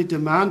certainly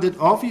demand it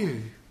of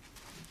you,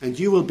 and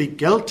you will be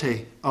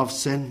guilty of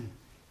sin.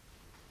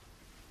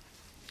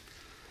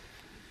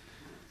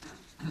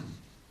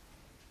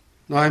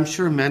 Now, I'm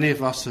sure many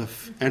of us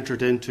have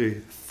entered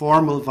into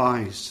formal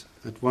vows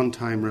at one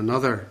time or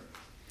another.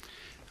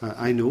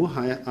 I know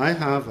I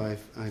have.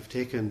 I've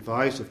taken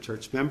vows of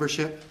church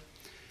membership.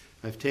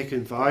 I've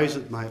taken vows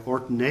at my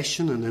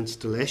ordination and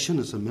installation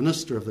as a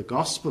minister of the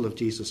gospel of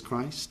Jesus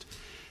Christ.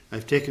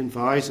 I've taken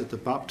vows at the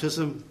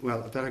baptism.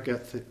 Well, I better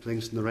get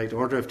things in the right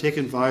order. I've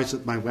taken vows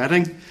at my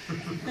wedding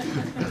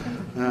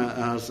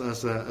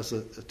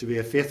to be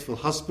a faithful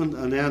husband,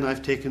 and then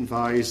I've taken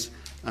vows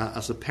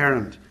as a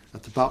parent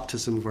at the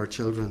baptism of our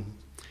children.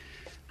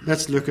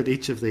 Let's look at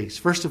each of these.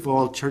 First of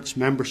all, church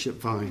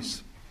membership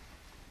vows.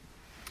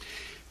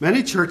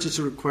 Many churches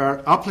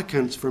require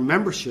applicants for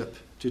membership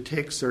to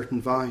take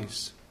certain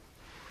vows.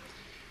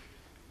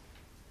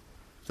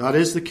 If that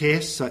is the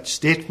case, such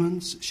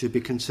statements should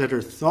be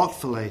considered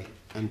thoughtfully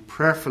and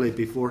prayerfully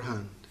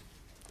beforehand.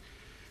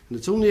 And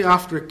it's only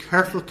after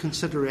careful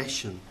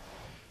consideration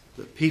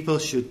that people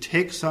should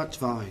take such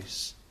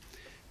vows,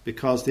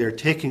 because they are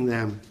taking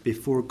them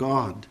before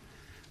God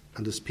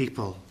and his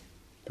people.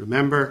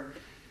 Remember,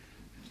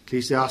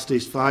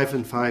 Ecclesiastes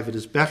 5:5, it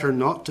is better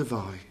not to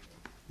vow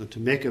than to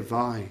make a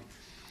vow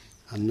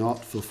and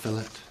not fulfill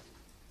it.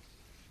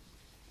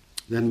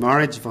 Then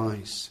marriage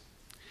vows.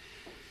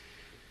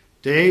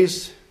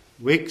 Days,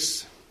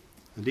 weeks,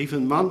 and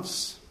even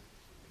months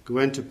go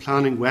into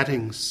planning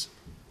weddings.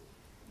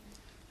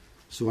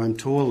 So I'm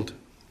told.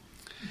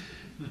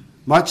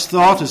 Much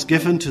thought is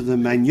given to the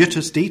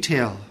minutest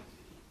detail.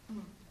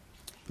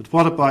 But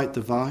what about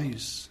the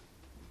vows?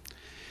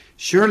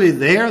 Surely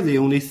they are the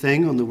only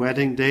thing on the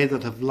wedding day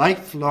that have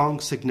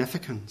lifelong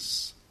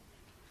significance.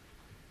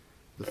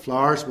 The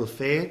flowers will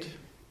fade,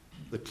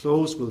 the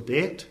clothes will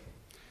date,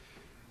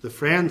 the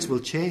friends will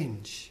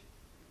change,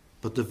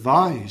 but the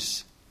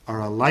vows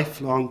are a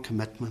lifelong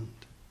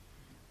commitment.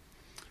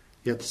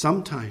 Yet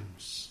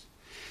sometimes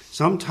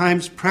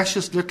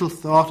precious little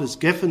thought is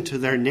given to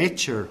their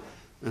nature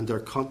and their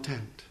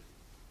content.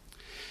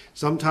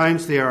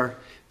 Sometimes they are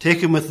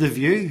taken with the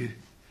view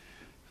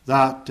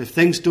that if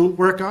things don't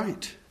work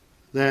out,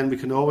 then we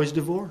can always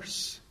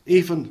divorce,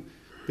 even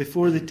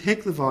before they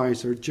take the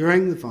vows or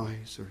during the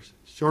vows or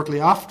shortly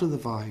after the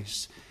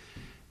vows.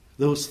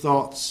 Those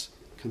thoughts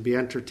can be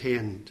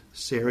entertained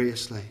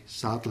seriously,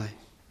 sadly.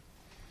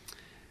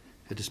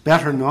 It is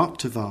better not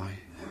to vow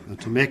than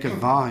to make a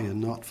vow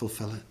and not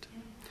fulfill it.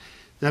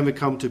 Then we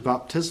come to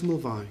baptismal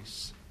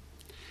vows.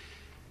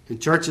 In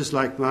churches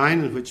like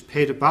mine, in which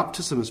paid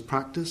baptism is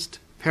practiced,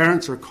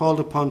 parents are called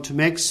upon to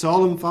make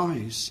solemn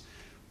vows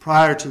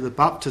prior to the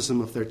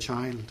baptism of their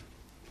child.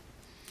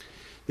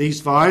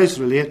 These vows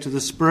relate to the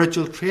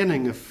spiritual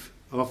training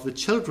of the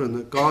children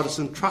that God has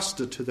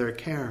entrusted to their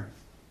care.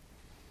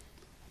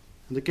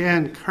 And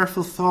again,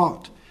 careful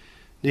thought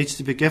needs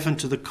to be given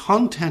to the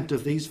content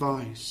of these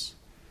vows,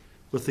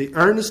 with the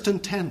earnest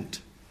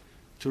intent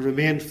to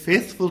remain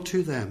faithful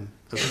to them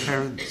as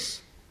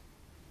parents.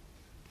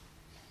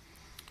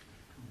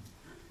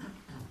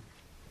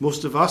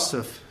 Most of us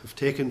have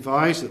taken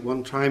vows at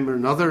one time or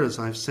another, as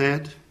I've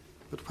said,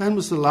 but when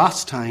was the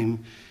last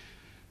time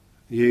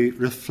you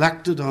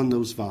reflected on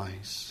those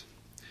vows?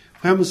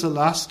 When was the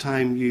last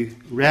time you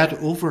read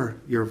over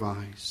your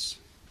vows?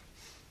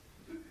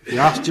 You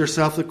asked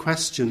yourself the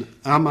question,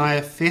 am I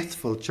a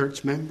faithful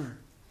church member?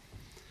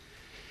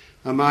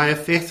 Am I a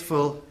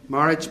faithful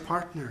marriage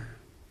partner?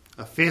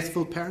 A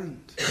faithful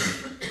parent?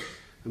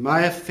 Am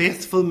I a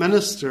faithful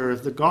minister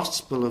of the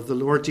gospel of the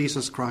Lord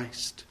Jesus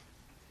Christ?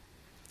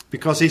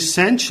 Because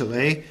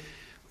essentially,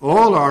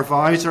 all our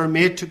vows are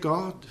made to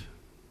God.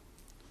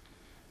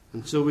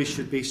 And so we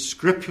should be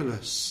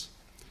scrupulous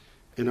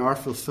in our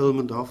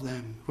fulfillment of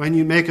them. When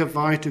you make a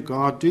vow to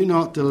God, do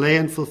not delay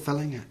in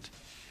fulfilling it.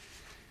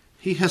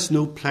 He has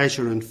no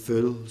pleasure in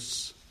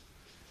fools.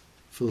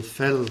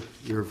 Fulfill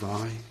your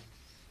vow.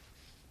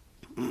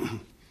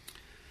 And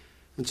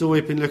so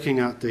we've been looking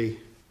at the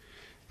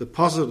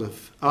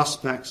positive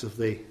aspects of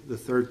the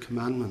third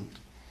commandment,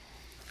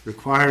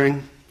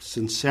 requiring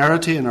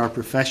sincerity in our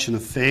profession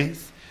of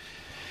faith,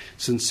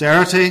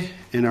 sincerity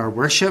in our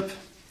worship,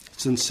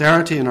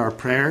 sincerity in our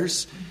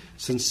prayers,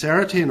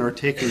 sincerity in our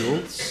taking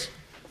oaths,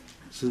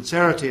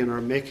 sincerity in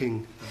our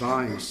making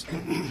vows.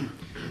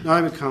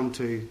 Now we come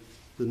to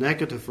the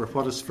negative, or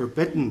what is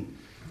forbidden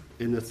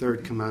in the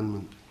third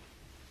commandment.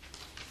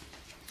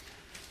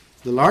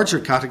 The larger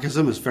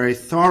catechism is very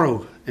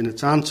thorough in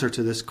its answer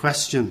to this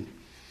question.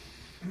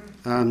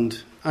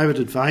 And I would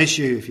advise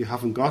you, if you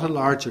haven't got a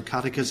larger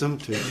catechism,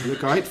 to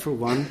look out for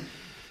one.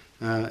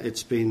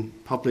 It's been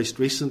published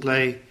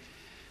recently.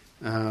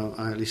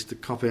 At least the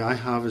copy I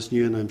have is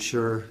new, and I'm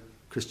sure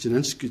Christian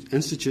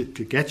Institute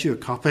could get you a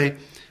copy.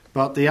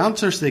 But the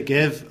answers they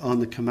give on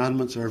the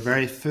commandments are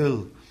very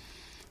full.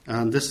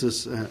 And this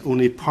is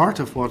only part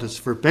of what is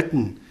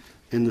forbidden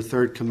in the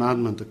third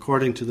commandment,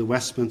 according to the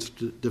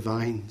Westminster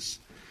Divines.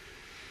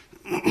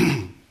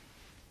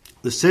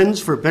 The sins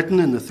forbidden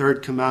in the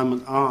third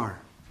commandment are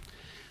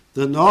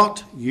the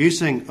not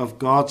using of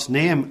God's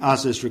name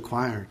as is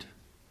required,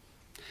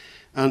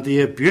 and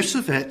the abuse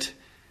of it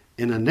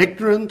in an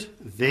ignorant,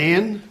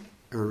 vain,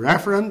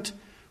 irreverent,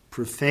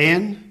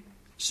 profane,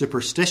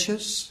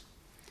 superstitious,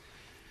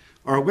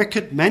 or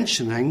wicked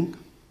mentioning,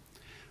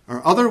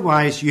 or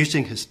otherwise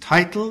using his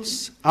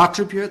titles,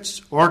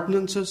 attributes,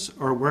 ordinances,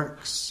 or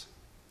works,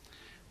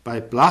 by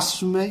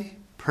blasphemy,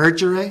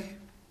 perjury,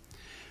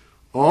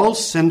 all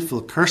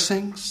sinful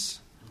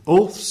cursings,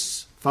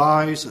 oaths,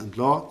 vows, and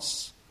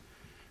lots,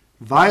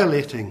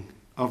 violating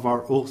of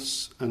our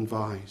oaths and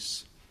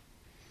vows.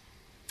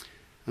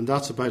 And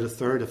that's about a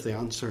third of the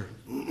answer.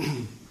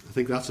 I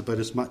think that's about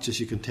as much as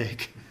you can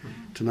take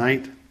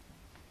tonight.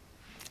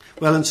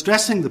 Well, in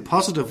stressing the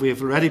positive, we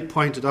have already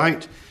pointed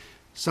out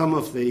some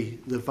of the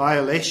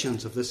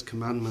violations of this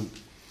commandment.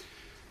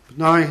 But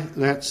now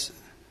let's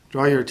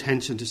draw your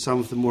attention to some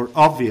of the more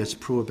obvious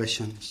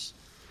prohibitions.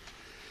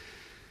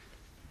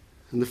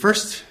 And the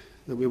first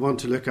that we want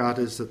to look at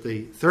is that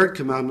the third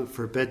commandment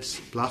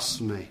forbids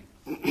blasphemy.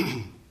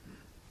 And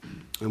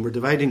we're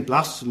dividing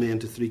blasphemy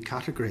into three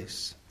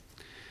categories.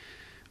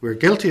 We're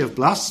guilty of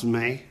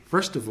blasphemy,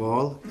 first of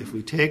all, if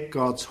we take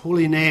God's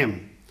holy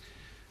name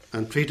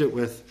and treat it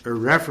with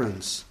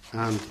irreverence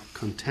and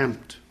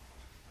contempt.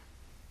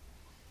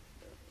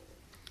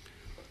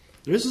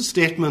 There is a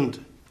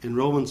statement in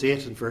Romans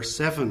 8 and verse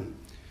 7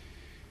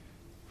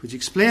 which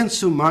explains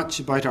so much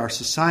about our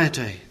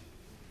society.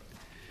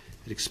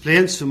 It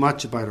explains so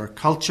much about our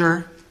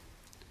culture,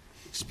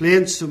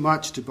 explains so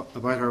much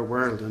about our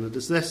world, and it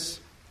is this: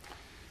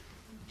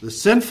 the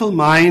sinful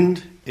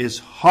mind is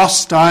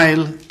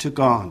hostile to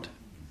God.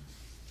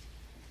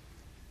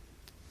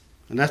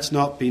 And let's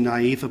not be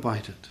naive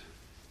about it.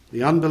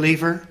 The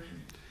unbeliever,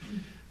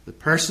 the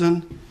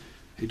person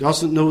who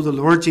doesn't know the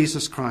Lord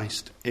Jesus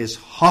Christ, is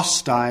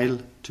hostile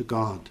to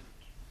God.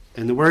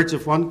 In the words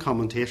of one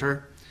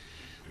commentator,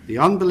 the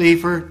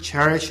unbeliever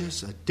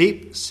cherishes a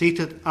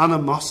deep-seated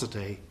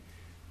animosity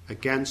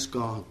against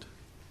God.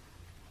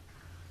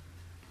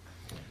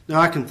 Now,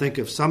 I can think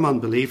of some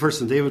unbelievers,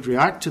 and they would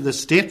react to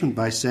this statement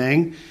by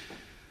saying,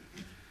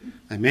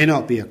 I may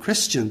not be a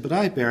Christian, but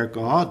I bear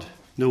God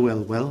no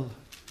ill will.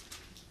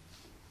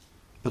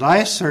 But I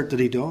assert that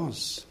he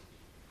does.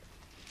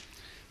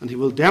 And he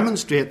will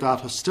demonstrate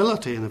that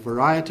hostility in a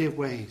variety of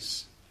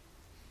ways.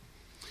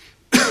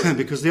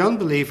 Because the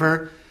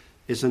unbeliever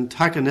is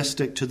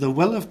antagonistic to the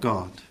will of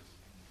God.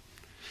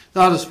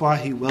 That is why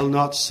he will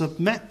not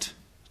submit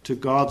to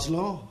God's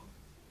law.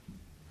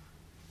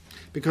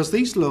 Because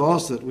these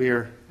laws that we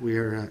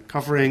are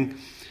covering,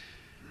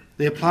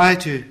 they apply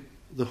to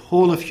the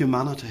whole of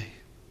humanity.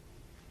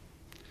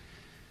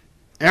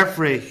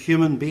 every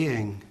human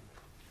being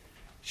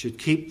should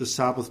keep the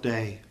Sabbath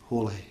day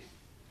holy.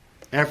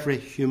 Every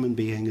human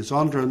being is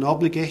under an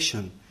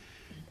obligation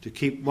to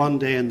keep one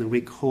day in the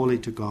week holy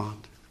to God.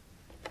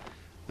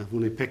 I've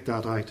only picked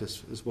that out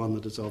as one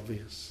that is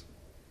obvious.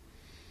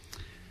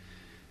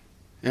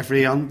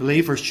 Every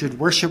unbeliever should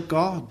worship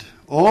God.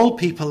 All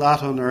people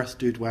that on earth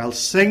do dwell,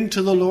 sing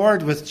to the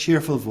Lord with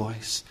cheerful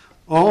voice.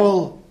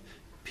 All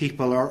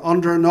people are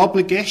under an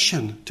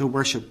obligation to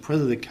worship.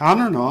 Whether they can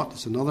or not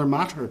is another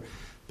matter,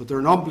 but they're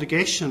an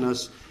obligation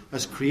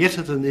as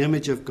created in the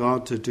image of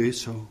God to do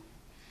so.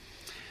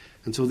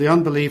 And so the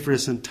unbeliever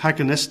is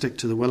antagonistic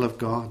to the will of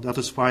God. That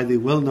is why they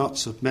will not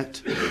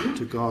submit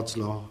to God's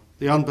law.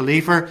 The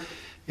unbeliever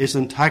is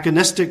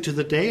antagonistic to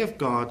the day of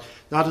God.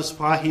 That is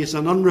why he is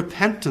an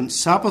unrepentant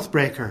Sabbath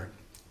breaker.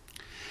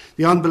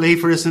 The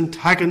unbeliever is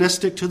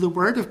antagonistic to the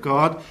Word of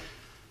God.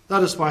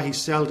 That is why he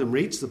seldom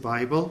reads the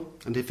Bible.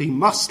 And if he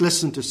must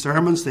listen to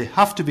sermons, they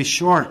have to be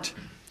short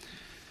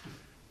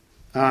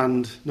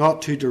and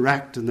not too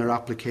direct in their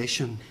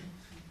application.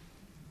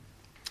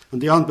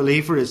 And the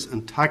unbeliever is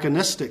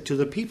antagonistic to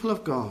the people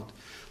of God.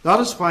 That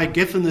is why,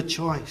 given the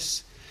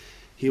choice,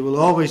 he will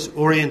always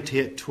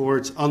orientate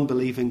towards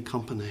unbelieving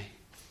company.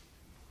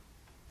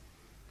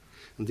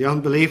 And the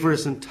unbeliever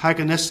is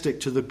antagonistic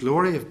to the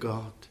glory of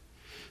God.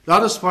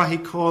 That is why he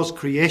calls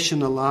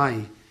creation a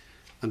lie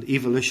and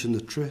evolution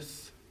the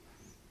truth.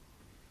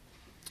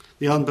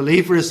 The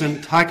unbeliever is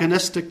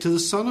antagonistic to the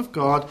Son of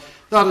God.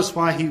 That is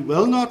why he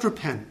will not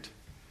repent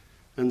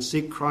and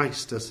seek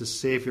Christ as his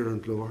Saviour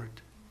and Lord.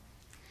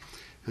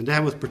 And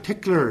then, with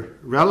particular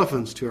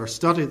relevance to our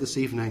study this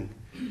evening,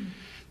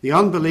 the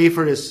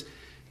unbeliever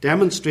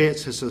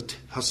demonstrates his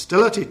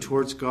hostility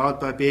towards God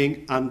by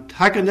being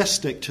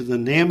antagonistic to the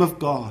name of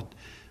God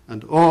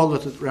and all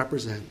that it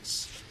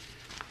represents.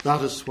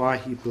 That is why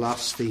he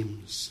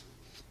blasphemes.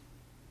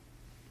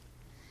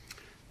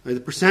 Now,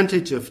 the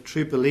percentage of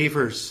true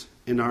believers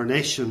in our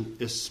nation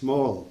is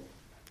small.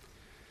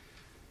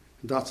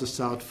 And that's a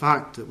sad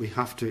fact that we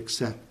have to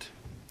accept.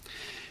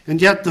 And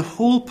yet the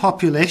whole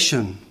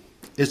population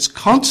is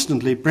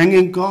constantly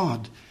bringing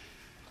God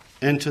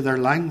into their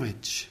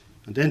language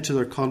and into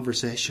their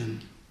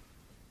conversation.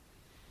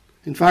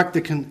 In fact,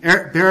 they can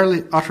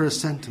barely utter a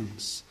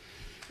sentence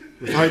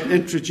without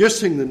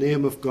introducing the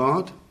name of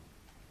God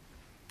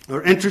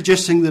or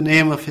introducing the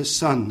name of his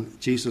Son,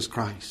 Jesus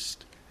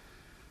Christ.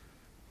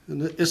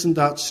 And isn't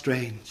that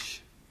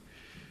strange?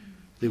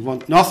 They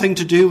want nothing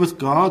to do with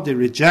God. They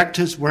reject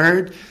his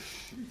word.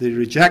 They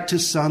reject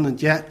his Son,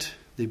 and yet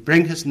they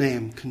bring his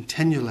name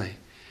continually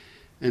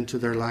into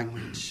their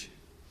language.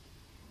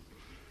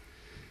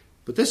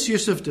 But this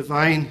use of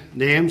divine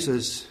names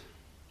is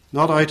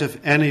not out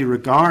of any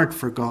regard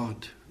for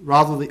God,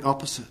 rather the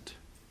opposite.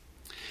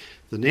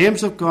 The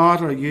names of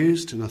God are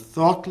used in a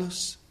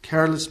thoughtless,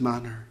 careless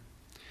manner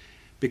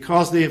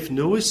because they have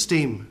no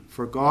esteem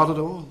for God at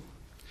all,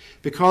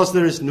 because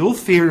there is no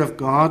fear of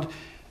God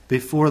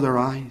before their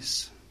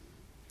eyes.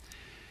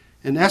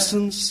 In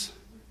essence,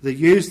 they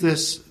use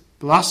this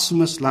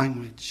blasphemous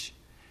language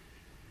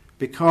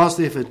because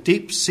they have a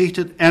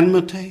deep-seated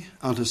enmity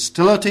and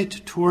hostility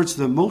towards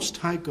the Most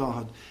High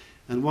God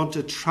and want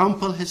to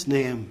trample his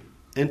name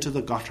into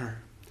the gutter.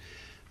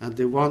 And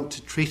they want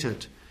to treat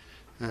it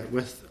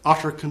with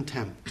utter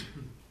contempt.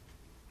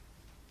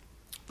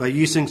 By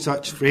using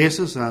such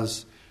phrases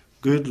as,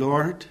 "Good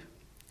Lord,"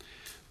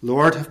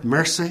 "Lord have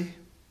mercy,"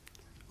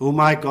 "Oh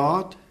my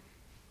God,"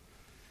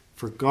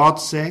 "For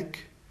God's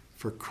sake,"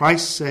 "For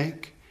Christ's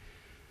sake,"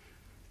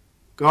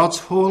 God's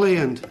holy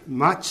and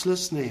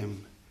matchless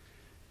name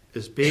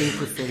is being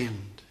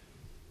profaned.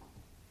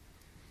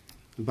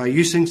 And by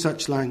using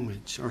such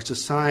language, our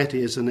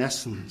society is in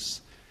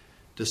essence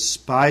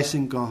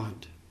despising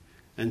God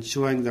and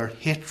showing their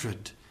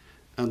hatred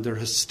and their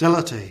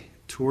hostility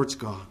towards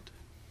God.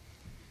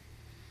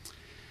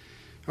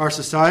 Our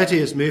society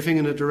is moving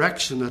in a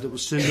direction that it will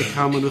soon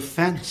become an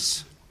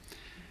offence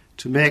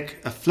to make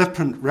a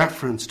flippant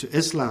reference to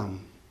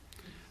Islam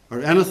or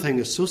anything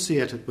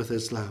associated with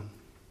Islam.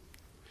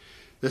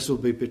 This will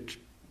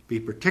be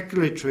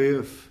particularly true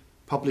of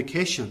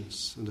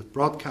publications and of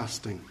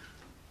broadcasting.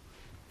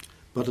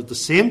 But at the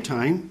same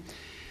time,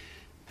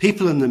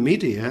 people in the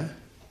media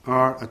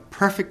are at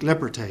perfect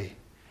liberty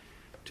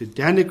to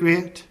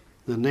denigrate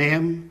the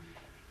name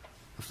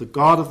of the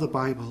God of the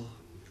Bible,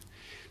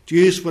 to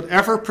use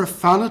whatever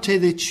profanity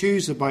they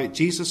choose about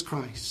Jesus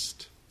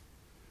Christ,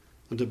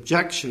 and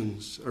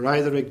objections are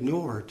either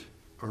ignored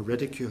or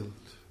ridiculed.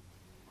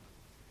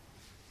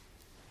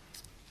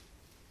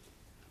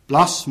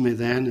 Blasphemy,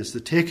 then, is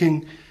the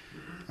taking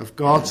of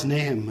God's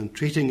name and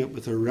treating it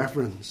with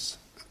irreverence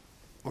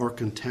or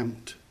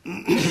contempt.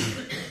 Well,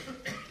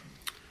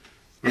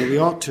 we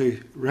ought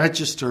to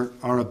register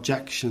our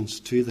objections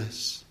to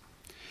this.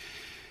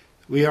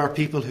 We are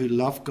people who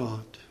love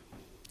God.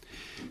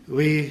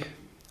 We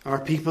are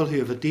people who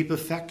have a deep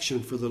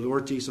affection for the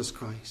Lord Jesus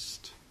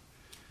Christ.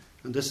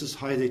 And this is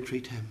how they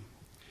treat him.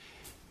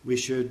 We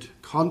should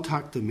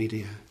contact the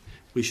media.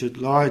 We should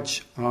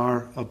lodge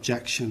our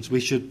objections. We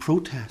should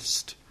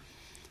protest.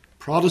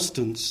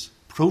 Protestants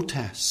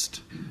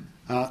protest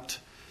at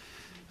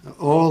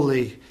all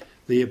the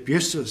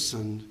abuses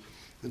and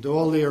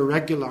all the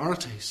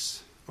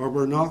irregularities, or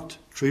we're not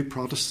true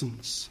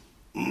Protestants.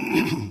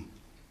 Then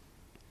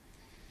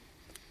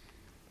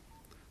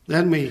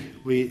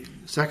we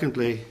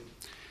secondly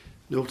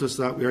notice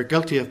that we are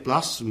guilty of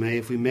blasphemy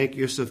if we make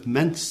use of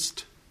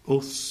minced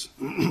oaths.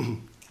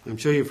 I'm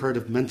sure you've heard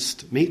of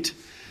minced meat.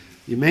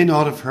 You may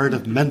not have heard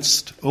of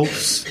minced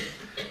oaths,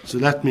 so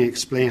let me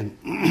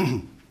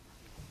explain.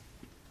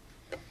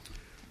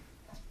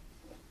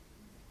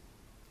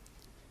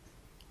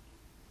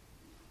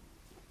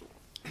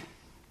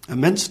 A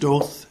minced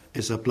oath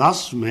is a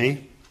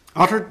blasphemy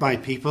uttered by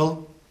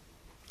people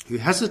who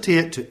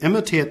hesitate to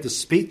imitate the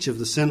speech of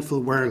the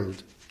sinful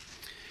world.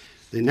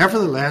 They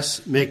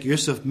nevertheless make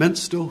use of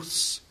minced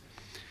oaths,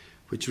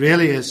 which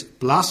really is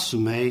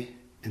blasphemy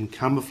in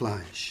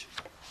camouflage.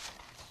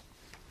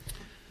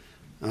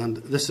 And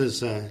this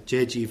is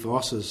J.G.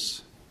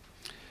 Voss's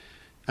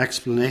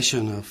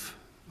explanation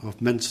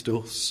of minced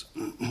oaths.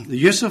 The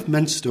use of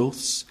minced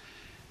oaths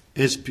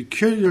is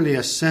peculiarly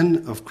a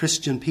sin of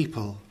Christian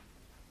people,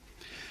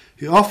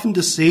 who often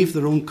deceive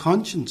their own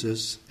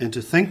consciences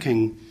into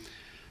thinking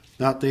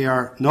that they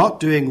are not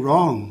doing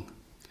wrong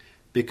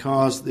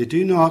because they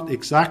do not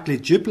exactly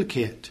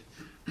duplicate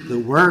the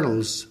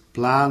world's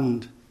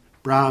brand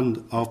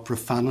of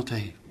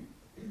profanity.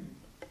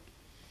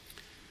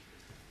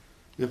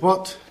 Now,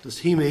 what does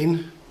he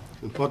mean,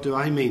 and what do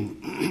I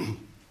mean?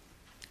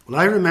 Well,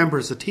 I remember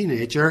as a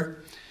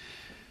teenager,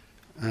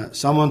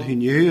 someone who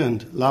knew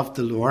and loved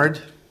the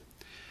Lord,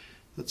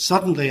 that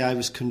suddenly I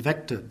was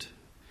convicted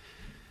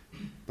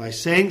by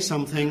saying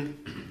something,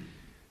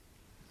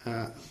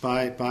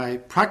 by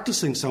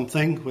practicing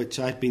something which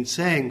I'd been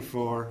saying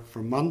for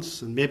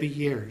months and maybe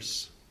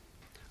years.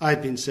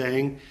 I'd been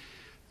saying,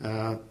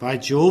 by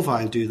Jove,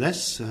 I'll do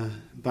this.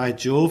 By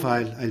Jove,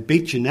 I'll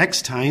beat you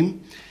next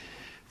time.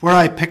 Where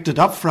I picked it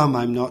up from,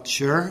 I'm not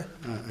sure.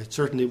 It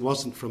certainly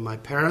wasn't from my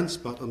parents,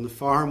 but on the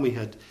farm we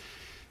had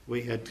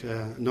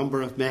a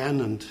number of men,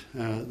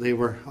 and they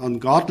were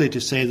ungodly to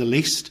say the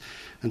least.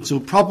 And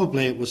so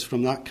probably it was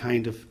from that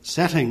kind of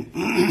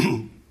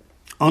setting.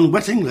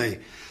 Unwittingly,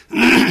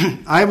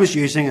 I was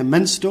using a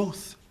minced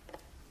oath,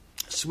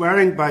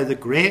 swearing by the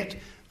great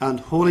and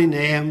holy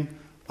name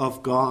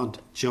of God,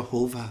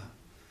 Jehovah.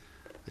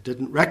 I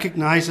didn't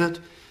recognize it.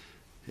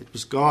 It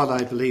was God,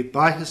 I believe,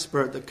 by His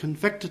Spirit that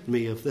convicted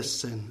me of this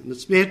sin. And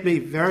it's made me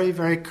very,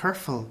 very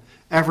careful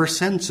ever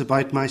since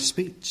about my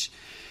speech.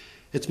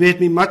 It's made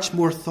me much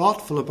more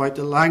thoughtful about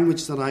the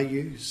language that I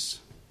use.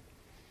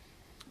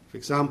 For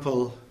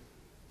example,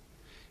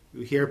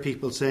 you hear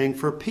people saying,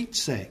 for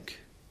Pete's sake.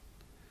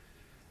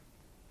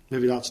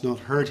 Maybe that's not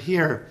heard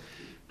here,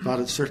 but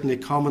it's certainly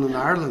common in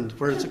Ireland.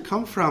 Where does it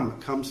come from?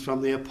 It comes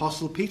from the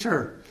Apostle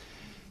Peter.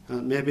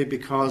 And maybe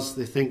because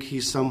they think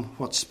he's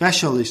somewhat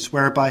special, they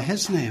swear by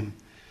his name.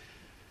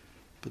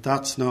 But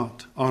that's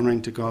not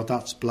honouring to God.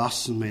 That's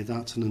blasphemy.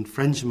 That's an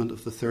infringement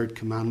of the third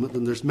commandment.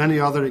 And there's many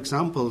other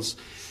examples.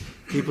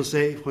 People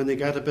say when they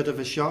get a bit of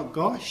a shock,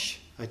 gosh,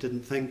 I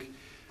didn't think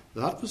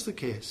that was the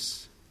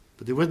case.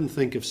 But they wouldn't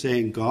think of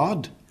saying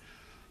God.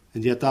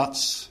 And yet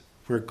that's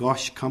where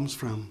gosh comes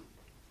from.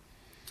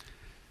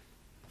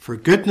 For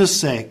goodness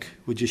sake,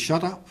 would you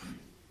shut up?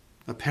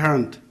 A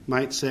parent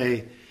might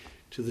say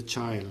to the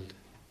child,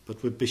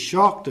 but would be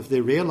shocked if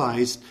they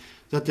realised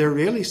that they're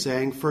really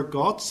saying for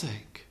God's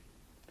sake,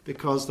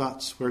 because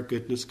that's where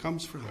goodness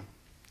comes from.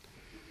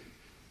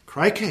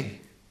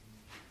 Crikey,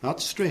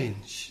 that's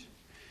strange.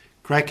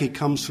 Crikey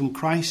comes from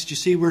Christ. You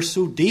see, we're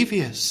so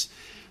devious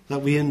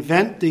that we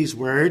invent these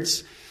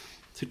words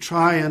to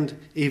try and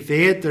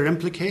evade their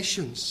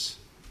implications.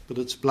 But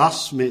it's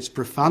blasphemy, it's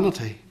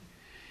profanity.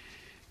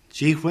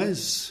 Gee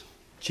whiz,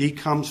 G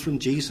comes from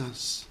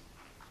Jesus.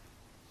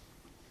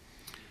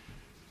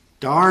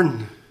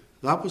 Darn,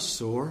 that was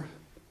sore,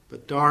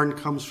 but darn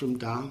comes from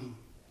damn.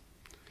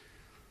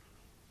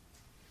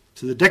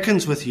 To the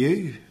dickens with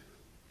you.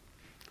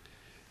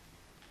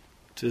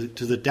 To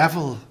the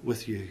devil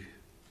with you.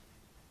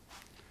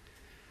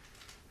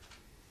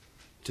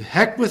 To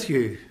heck with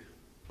you.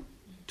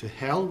 To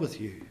hell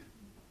with you.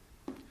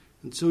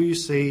 And so you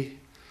see,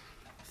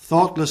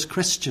 thoughtless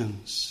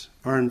Christians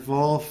are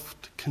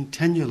involved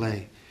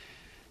continually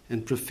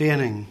in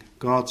profaning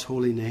God's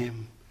holy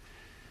name,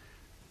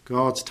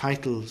 God's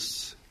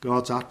titles,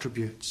 God's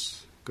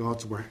attributes,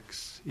 God's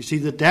works. You see,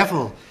 the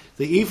devil,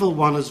 the evil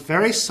one, is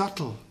very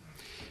subtle,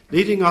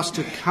 leading us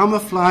to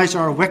camouflage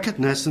our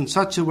wickedness in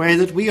such a way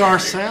that we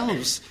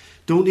ourselves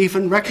don't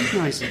even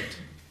recognize it.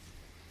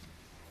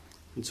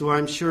 And so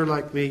I'm sure,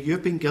 like me,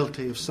 you've been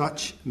guilty of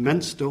such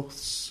minced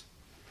oaths.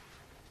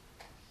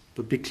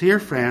 But be clear,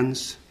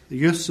 friends, the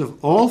use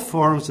of all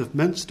forms of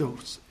minced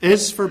oaths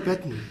is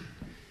forbidden,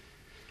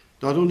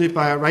 not only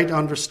by a right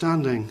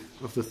understanding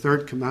of the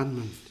third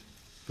commandment,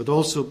 but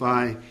also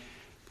by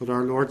what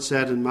our Lord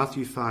said in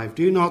Matthew 5.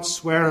 Do not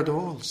swear at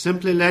all.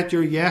 Simply let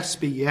your yes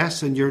be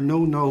yes and your no,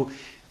 no.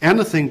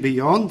 Anything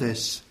beyond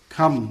this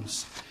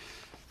comes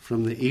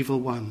from the evil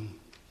one.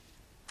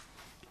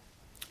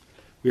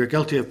 We are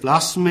guilty of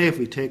blasphemy if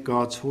we take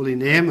God's holy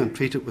name and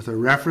treat it with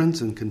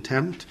irreverence and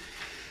contempt.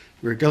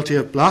 We are guilty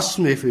of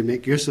blasphemy if we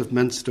make use of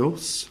minced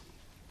oaths.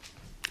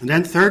 And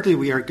then thirdly,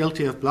 we are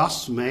guilty of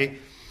blasphemy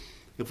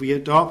if we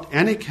adopt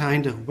any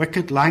kind of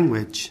wicked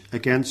language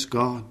against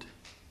God.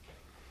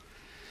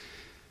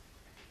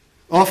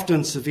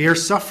 Often severe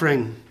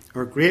suffering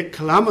or great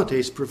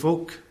calamities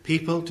provoke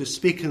people to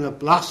speak in a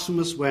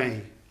blasphemous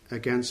way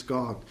against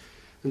God.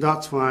 And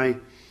that's why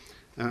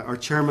our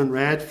chairman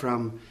read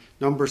from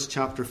Numbers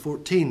chapter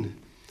 14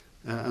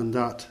 and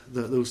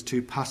those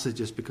two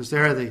passages, because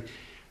there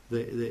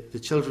the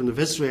children of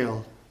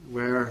Israel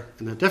were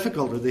in a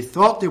difficult, or they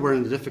thought they were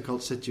in a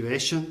difficult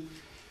situation,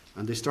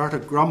 and they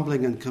started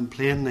grumbling and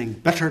complaining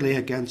bitterly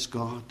against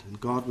God, and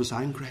God was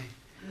angry,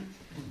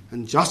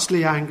 and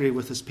justly angry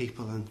with his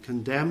people, and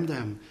condemned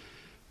them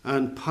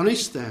and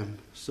punished them,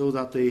 so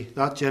that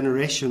that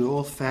generation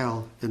all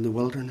fell in the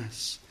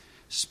wilderness,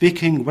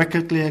 speaking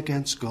wickedly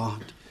against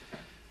God,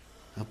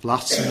 a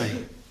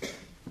blasphemy.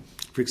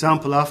 For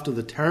example, after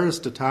the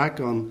terrorist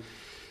attack on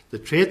the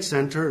Trade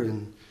Center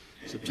in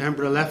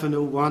September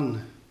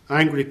 1101,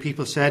 angry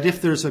people said, if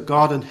there's a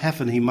God in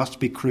heaven, he must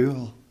be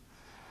cruel.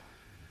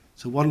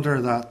 It's a wonder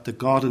that the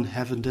God in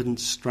heaven didn't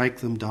strike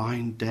them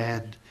down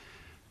dead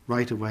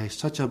right away.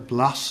 Such a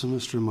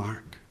blasphemous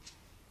remark.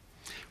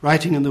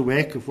 Writing in the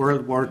wake of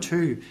World War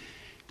II,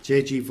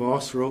 J.G.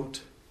 Voss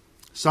wrote,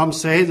 some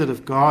say that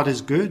if God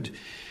is good,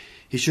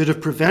 he should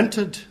have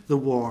prevented the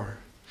war,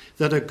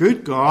 that a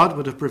good God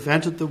would have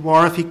prevented the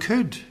war if he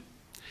could.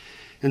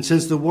 And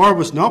since the war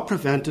was not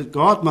prevented,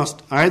 God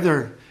must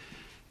either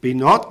be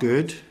not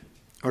good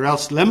or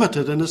else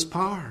limited in his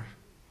power.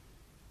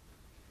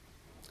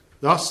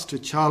 Thus, to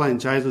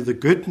challenge either the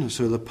goodness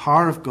or the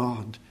power of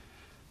God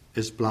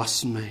is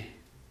blasphemy.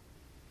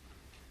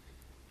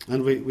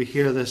 And we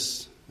hear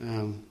this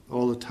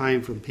all the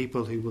time from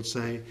people who will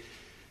say,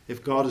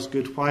 if God is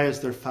good, why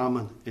is there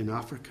famine in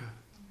Africa?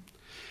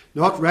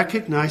 Not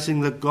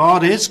recognizing that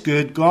God is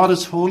good, God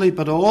is holy,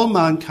 but all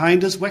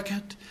mankind is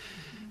wicked.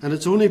 And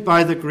it's only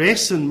by the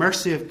grace and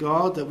mercy of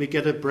God that we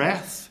get a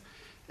breath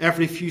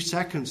every few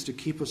seconds to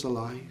keep us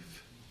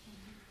alive.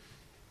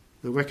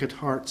 The wicked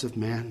hearts of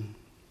men.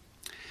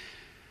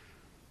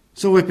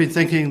 So we've been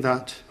thinking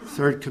that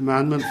third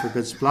commandment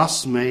forbids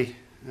blasphemy.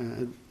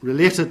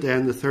 Related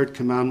then, the third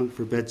commandment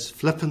forbids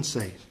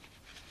flippancy.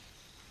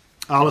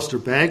 Alistair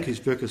Begg, whose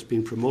book has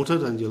been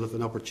promoted, and you'll have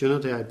an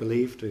opportunity, I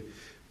believe, to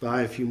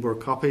buy a few more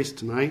copies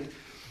tonight.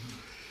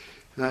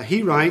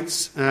 He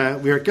writes,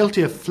 we are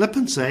guilty of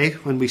flippancy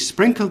when we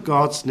sprinkle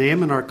God's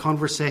name in our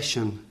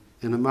conversation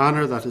in a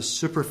manner that is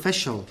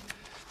superficial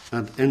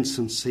and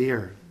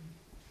insincere.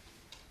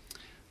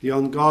 The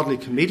ungodly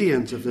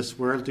comedians of this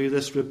world do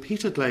this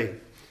repeatedly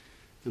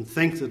and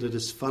think that it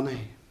is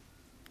funny.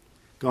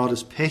 God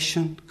is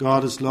patient,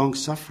 God is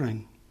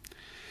long-suffering.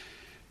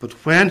 But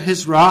when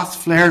his wrath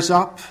flares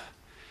up,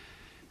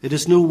 it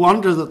is no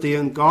wonder that the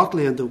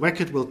ungodly and the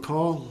wicked will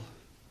call.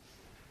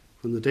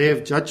 When the day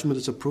of judgment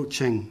is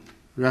approaching,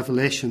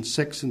 Revelation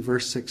 6 and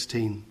verse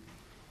 16,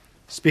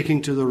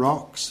 speaking to the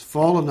rocks,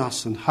 fall on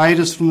us and hide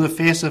us from the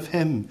face of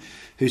him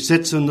who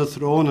sits on the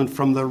throne and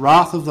from the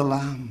wrath of the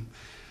Lamb.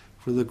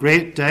 For the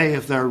great day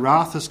of their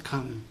wrath has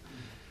come,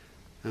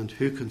 and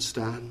who can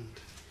stand?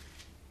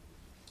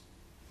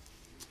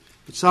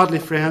 But sadly,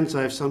 friends,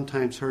 I have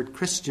sometimes heard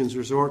Christians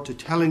resort to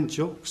telling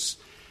jokes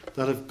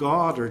that have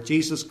God or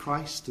Jesus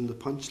Christ in the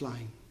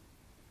punchline.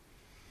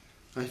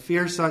 I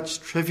fear such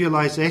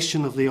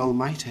trivialization of the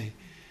Almighty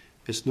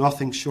is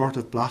nothing short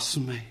of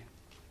blasphemy.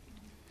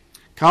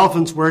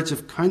 Calvin's words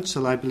of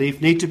counsel, I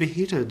believe, need to be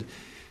heeded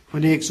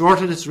when he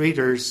exhorted his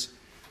readers,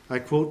 I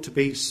quote, to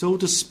be so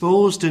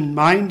disposed in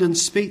mind and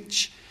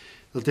speech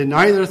that they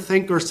neither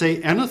think or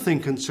say anything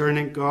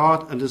concerning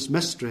God and his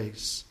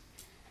mysteries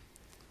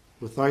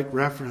without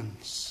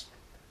reverence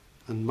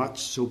and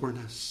much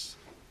soberness.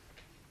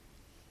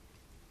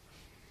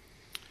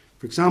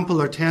 For example,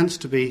 there tends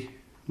to be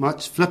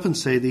much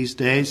flippancy these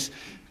days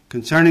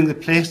concerning the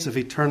place of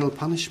eternal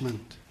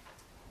punishment.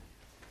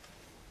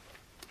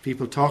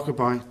 People talk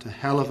about a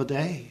hell of a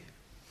day,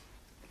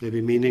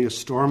 maybe meaning a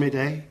stormy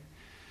day,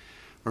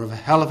 or of a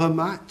hell of a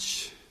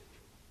match,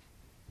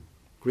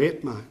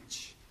 great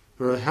match,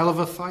 or a hell of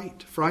a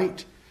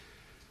fright,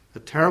 a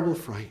terrible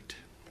fright.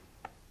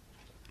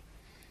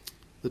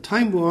 The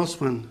time was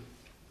when,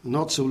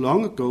 not so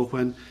long ago,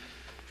 when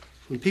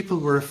people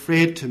were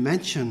afraid to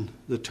mention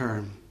the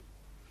term,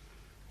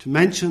 to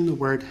mention the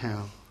word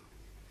hell.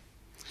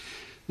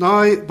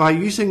 Now, by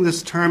using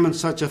this term in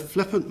such a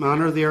flippant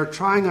manner, they are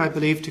trying, I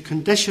believe, to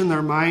condition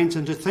their minds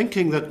into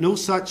thinking that no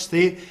such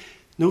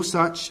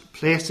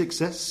place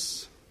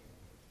exists.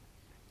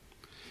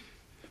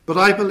 But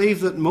I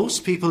believe that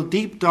most people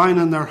deep down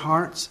in their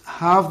hearts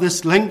have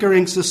this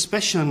lingering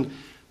suspicion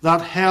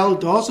that hell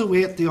does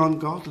await the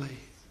ungodly.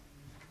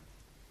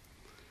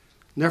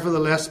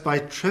 Nevertheless, by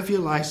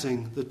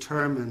trivializing the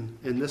term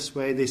in this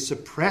way, they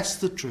suppress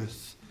the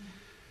truth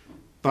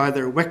by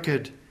their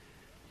wicked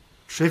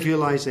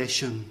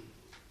trivialization.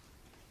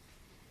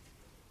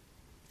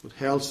 but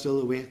hell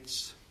still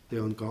awaits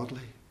the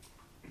ungodly.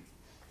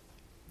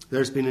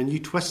 There's been a new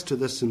twist to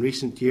this in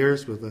recent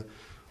years with a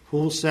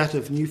whole set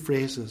of new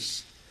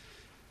phrases.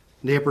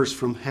 Neighbours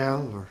from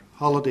hell, or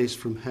holidays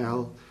from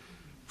hell,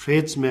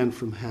 tradesmen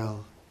from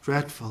hell.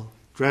 Dreadful,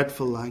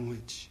 dreadful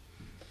language.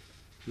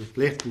 And a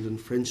blatant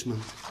infringement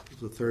of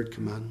the third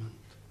commandment.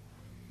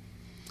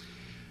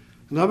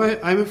 And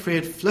I'm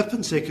afraid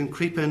flippancy can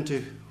creep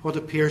into what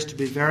appears to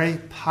be very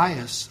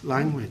pious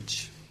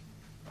language.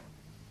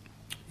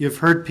 You've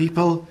heard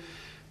people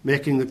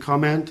making the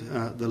comment,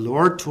 the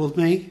Lord told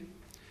me,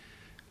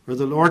 or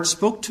the Lord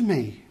spoke to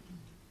me.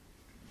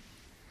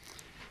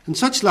 And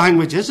such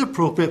language is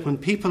appropriate when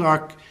people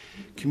are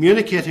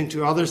communicating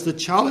to others the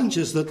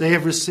challenges that they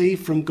have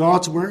received from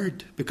God's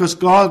word, because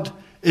God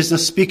is a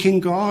speaking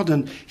God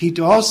and he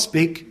does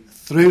speak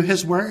through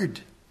his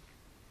word.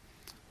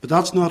 But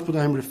that's not what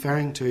I'm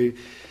referring to.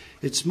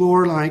 It's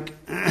more like,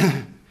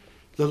 the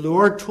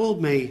Lord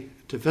told me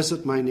to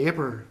visit my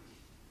neighbour,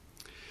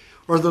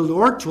 or the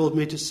Lord told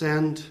me to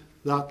send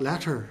that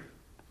letter.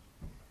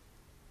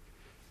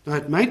 Now,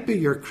 it might be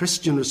your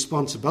Christian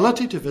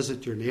responsibility to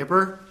visit your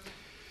neighbour,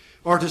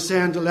 or to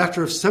send a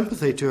letter of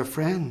sympathy to a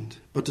friend,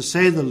 but to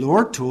say the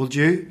Lord told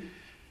you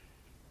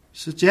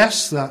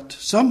suggests that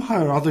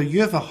somehow or other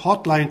you have a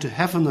hotline to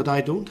heaven that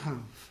I don't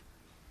have.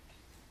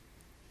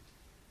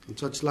 And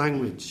such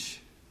language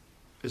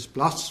is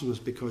blasphemous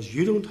because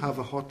you don't have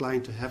a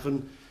hotline to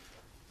heaven,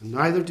 and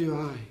neither do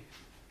I.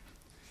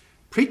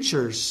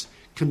 Preachers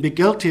can be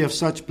guilty of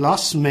such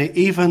blasphemy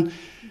even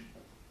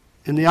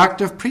in the act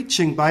of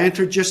preaching by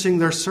introducing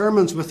their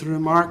sermons with the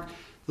remark,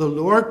 the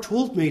Lord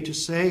told me to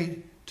say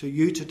to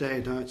you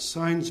today. Now, it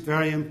sounds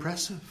very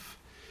impressive.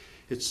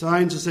 It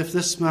sounds as if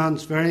this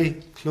man's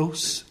very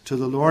close to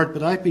the Lord,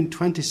 but I've been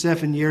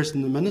 27 years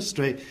in the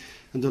ministry,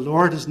 and the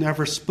Lord has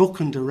never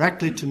spoken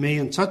directly to me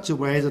in such a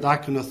way that I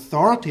can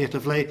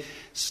authoritatively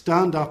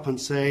stand up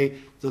and say,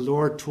 the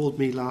Lord told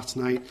me last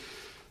night.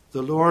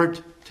 The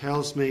Lord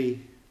tells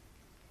me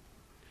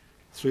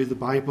through the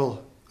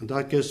Bible, and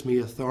that gives me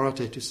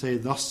authority to say,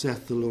 thus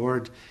saith the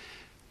Lord,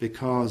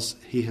 because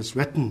he has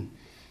written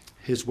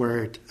his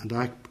word, and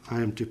I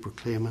am to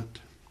proclaim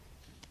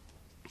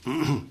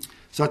it.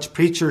 Such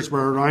preachers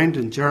were around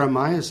in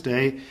Jeremiah's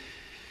day,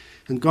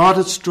 and God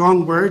had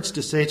strong words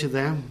to say to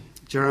them.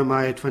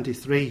 Jeremiah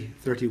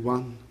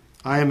 23:31.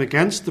 I am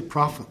against the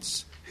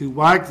prophets who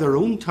wag their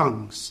own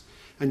tongues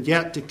and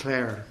yet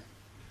declare,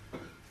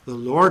 the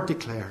Lord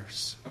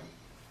declares.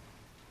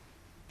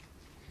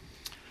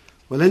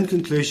 Well, in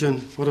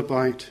conclusion, what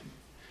about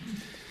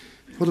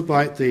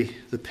the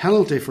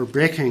penalty for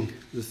breaking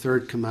the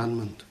third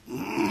commandment?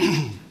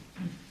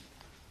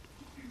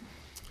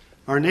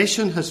 Our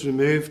nation has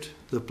removed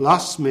the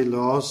blasphemy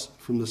laws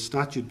from the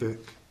statute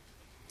book.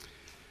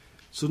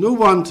 So no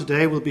one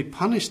today will be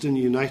punished in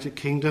the United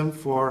Kingdom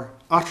for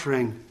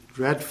uttering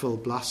dreadful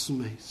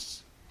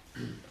blasphemies.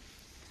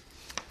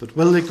 But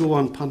will they go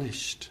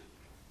unpunished?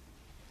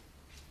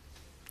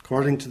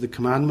 According to the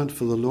commandment,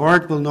 for the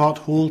Lord will not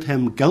hold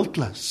him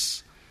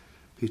guiltless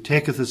who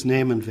taketh his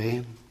name in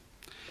vain.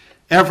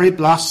 Every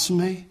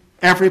blasphemy,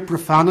 every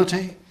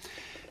profanity,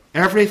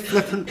 every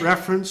flippant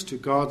reference to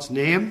God's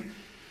name,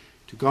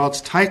 to God's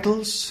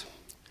titles,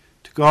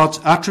 to God's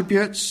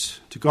attributes,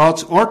 to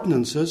God's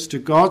ordinances, to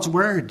God's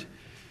word,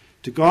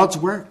 to God's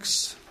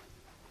works,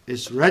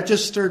 is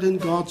registered in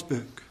God's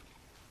book.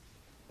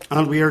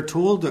 And we are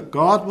told that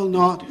God will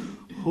not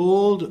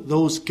hold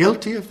those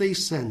guilty of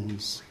these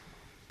sins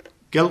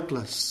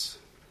guiltless.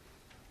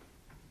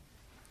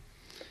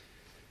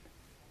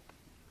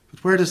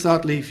 But where does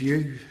that leave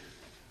you?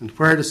 And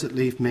where does it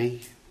leave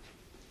me?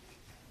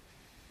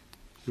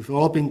 We've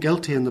all been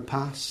guilty in the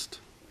past.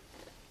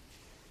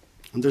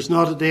 And there's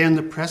not a day in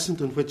the present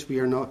in which we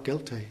are not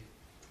guilty.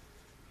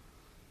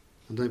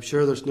 And I'm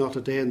sure there's not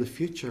a day in the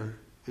future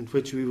in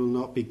which we will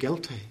not be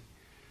guilty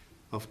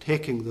of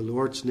taking the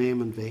Lord's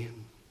name in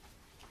vain.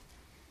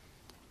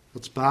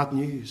 That's bad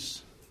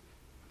news.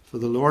 For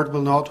the Lord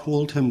will not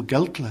hold him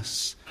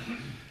guiltless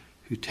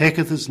who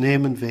taketh his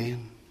name in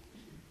vain.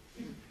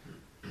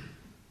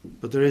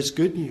 But there is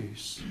good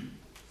news.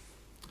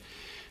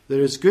 There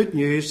is good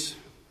news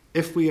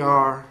if we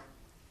are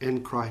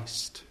in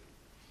Christ.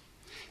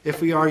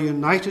 If we are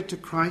united to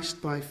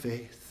Christ by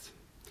faith.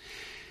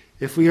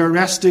 If we are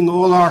resting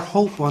all our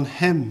hope on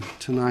him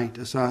tonight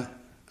as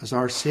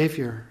our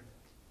Saviour.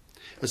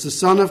 As the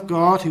Son of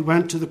God who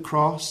went to the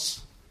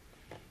cross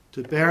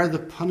to bear the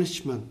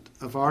punishment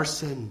of our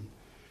sin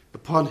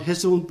upon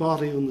his own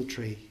body on the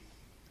tree.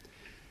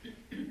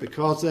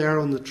 Because there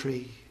on the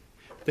tree,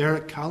 there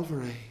at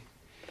Calvary,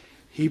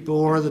 he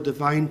bore the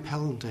divine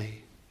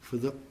penalty for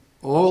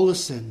all the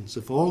sins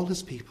of all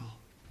his people.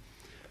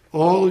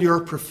 All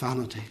your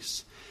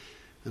profanities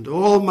and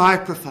all my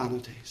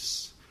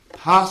profanities,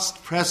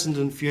 past, present,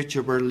 and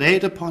future, were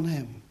laid upon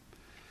him.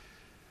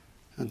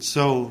 And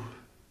so,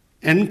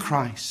 in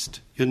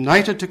Christ,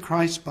 united to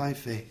Christ by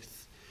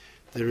faith,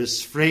 there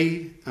is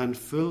free and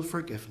full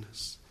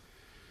forgiveness.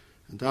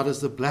 And that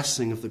is the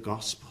blessing of the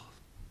gospel.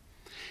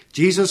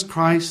 Jesus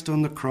Christ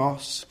on the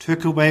cross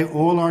took away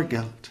all our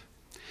guilt.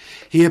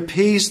 He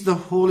appeased the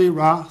holy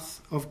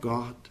wrath of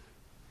God.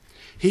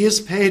 He has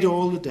paid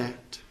all the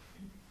debt.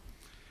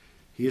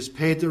 He has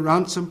paid the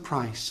ransom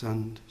price,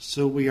 and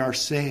so we are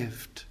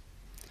saved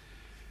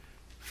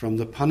from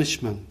the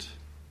punishment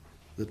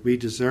that we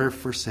deserve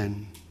for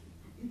sin.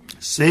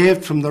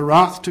 Saved from the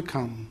wrath to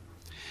come.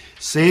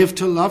 Saved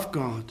to love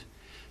God.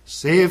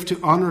 Saved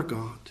to honour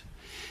God.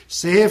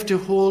 Saved to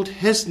hold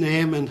his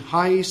name in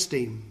high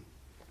esteem.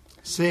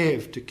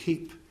 Saved to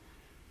keep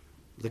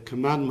the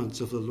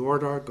commandments of the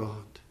Lord our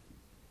God.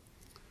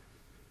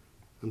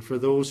 And for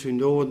those who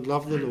know and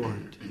love the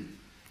Lord,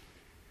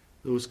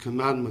 those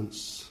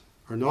commandments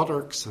are not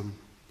irksome,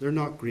 they're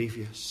not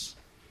grievous,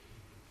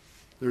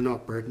 they're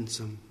not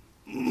burdensome.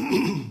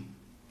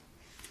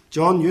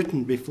 John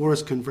Newton, before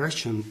his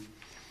conversion,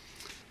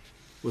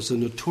 was a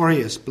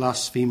notorious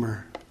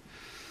blasphemer.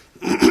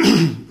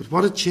 But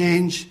what a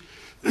change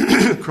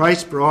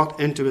Christ brought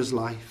into his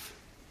life,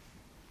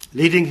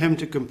 leading him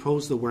to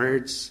compose the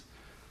words,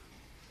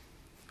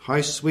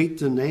 "How sweet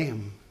the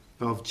name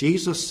of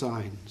Jesus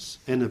sounds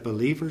in a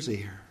believer's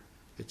ear.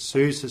 It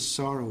soothes his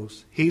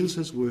sorrows, heals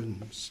his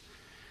wounds,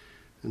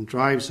 and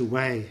drives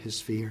away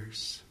his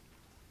fears."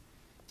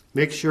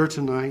 Make sure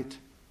tonight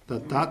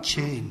that that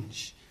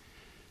change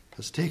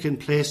has taken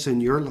place in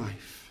your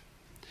life,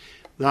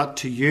 that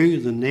to you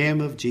the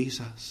name of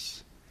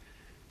Jesus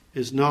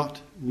is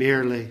not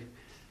merely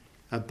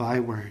a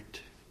byword,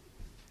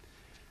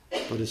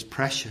 but is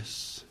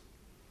precious.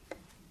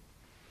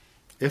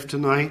 If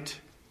tonight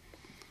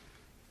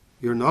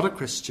you're not a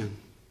Christian,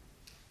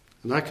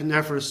 and I can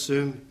never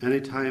assume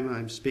any time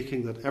I'm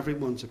speaking that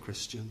everyone's a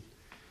Christian.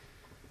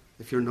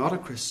 If you're not a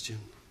Christian,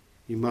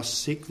 you must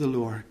seek the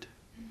Lord,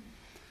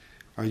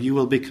 or you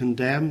will be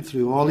condemned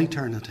through all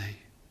eternity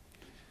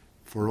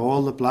for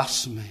all the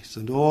blasphemies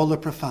and all the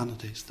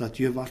profanities that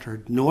you have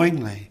uttered,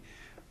 knowingly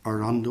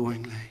or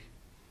unknowingly.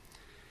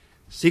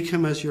 Seek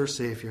him as your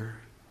Saviour.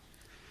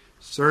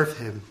 Serve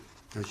him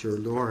as your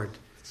Lord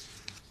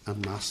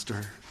and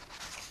Master.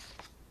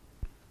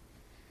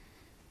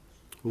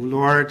 O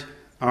Lord,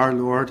 our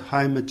Lord,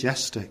 how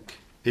majestic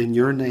in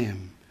your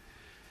name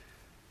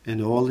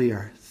in all the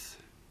earth.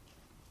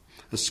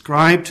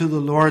 Ascribe to the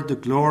Lord the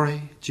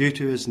glory due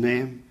to his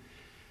name.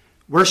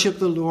 Worship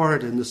the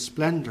Lord in the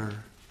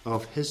splendour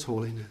of his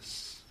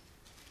holiness.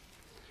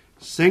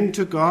 Sing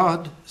to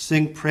God,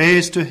 sing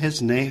praise to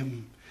his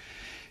name.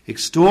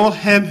 Extol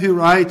him who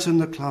rides in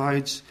the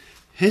clouds.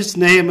 His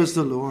name is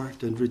the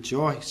Lord, and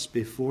rejoice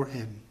before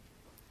him.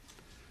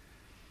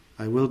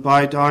 I will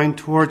bow down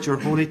towards your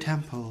holy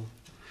temple,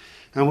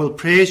 and will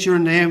praise your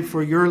name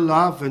for your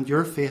love and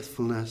your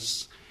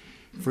faithfulness.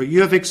 For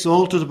you have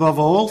exalted above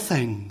all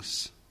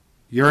things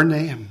your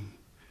name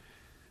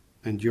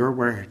and your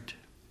word.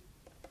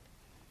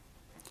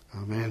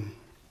 Amen.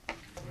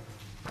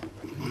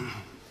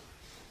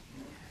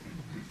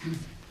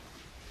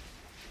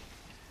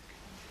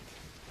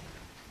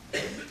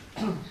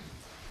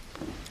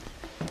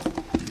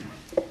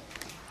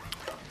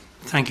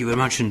 Thank you very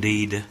much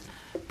indeed,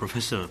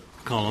 Professor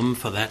Colum,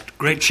 for that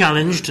great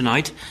challenge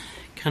tonight.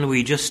 Can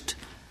we just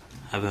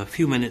have a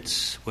few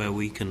minutes where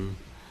we can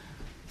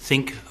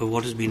think of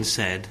what has been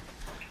said,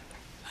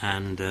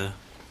 and the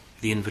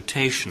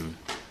invitation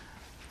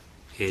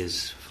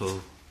is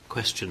for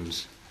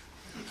questions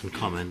and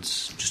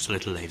comments just a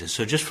little later.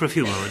 So just for a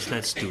few moments,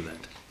 let's do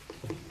that.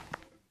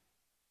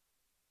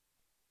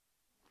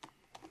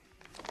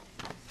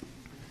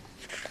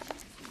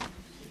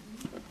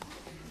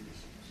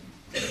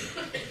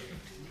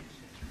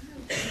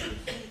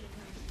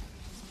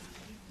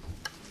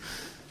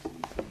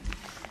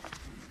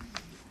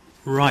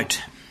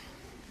 Right.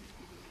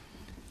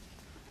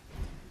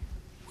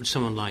 Would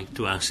someone like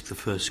to ask the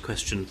first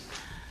question?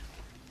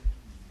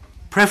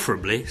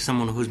 Preferably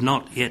someone who's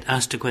not yet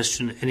asked a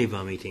question at any of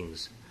our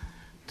meetings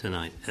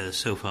tonight,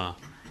 so far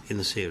in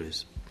the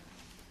series.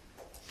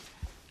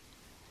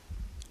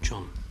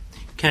 John,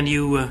 can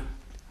you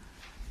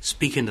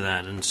speak into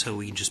that, and so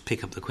we can just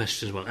pick up the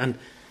question as well? And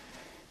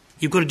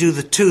you've got to do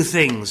the two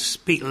things.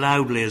 Speak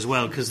loudly as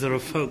well, because there are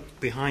folk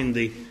behind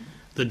the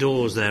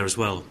doors there as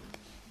well.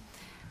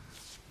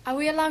 Are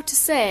we allowed to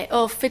say,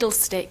 "Oh,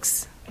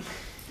 fiddlesticks"?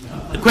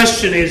 The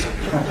question is,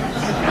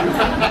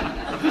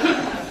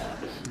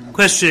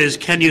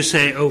 can you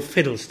say, "Oh,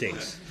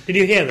 fiddlesticks"? Did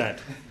you hear that?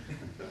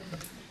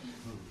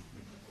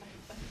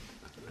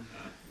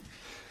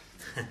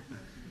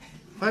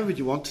 Why would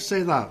you want to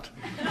say that?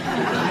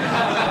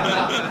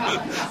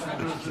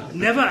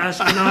 Never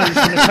ask an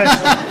Irishman a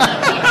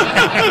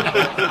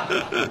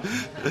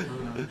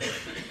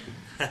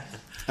question.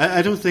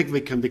 I don't think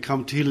we can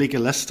become too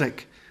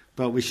legalistic,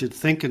 but we should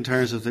think in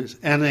terms of there's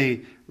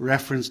any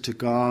reference to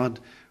God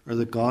or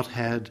the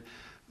Godhead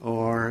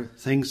or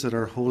things that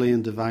are holy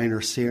and divine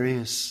or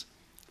serious,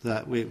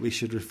 that we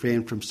should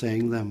refrain from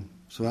saying them.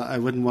 So I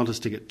wouldn't want us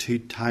to get too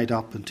tied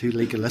up and too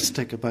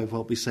legalistic about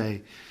what we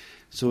say.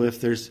 So if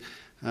there's,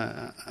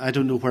 I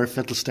don't know where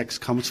fiddlesticks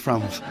comes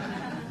from.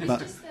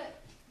 But It's just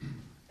that,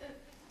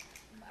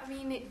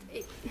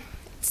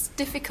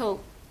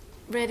 difficult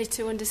really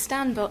to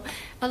understand, but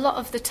a lot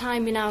of the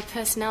time in our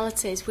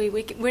personalities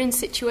we're in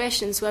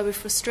situations where we're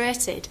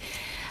frustrated,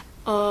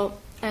 or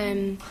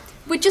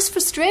we're just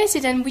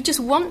frustrated and we just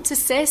want to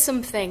say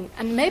something,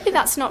 and maybe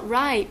that's not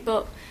right,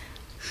 but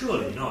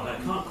surely not. I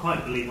can't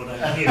quite believe what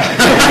I'm hearing.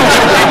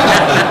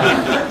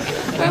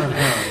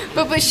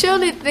 but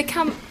surely they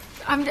can.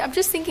 I'm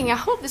just thinking, I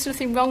hope there's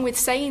nothing wrong with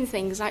saying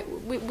things. Like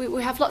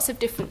we have lots of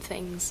different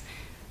things.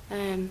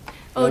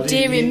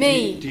 Dearie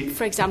me,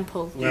 for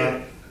example.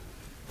 Well,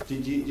 do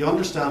you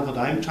understand what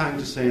I'm trying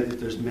to say? That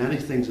there's many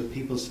things that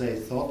people say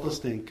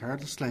thoughtlessly and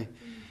carelessly,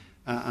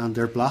 and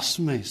they're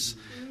blasphemies.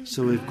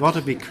 So we've got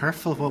to be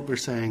careful what we're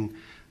saying,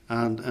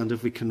 and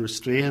if we can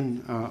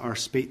restrain our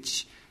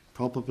speech,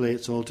 probably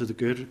it's all to the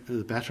good,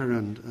 the better,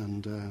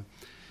 and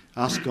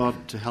ask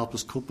God to help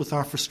us cope with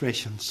our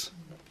frustrations.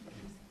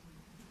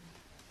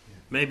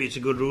 Maybe it's a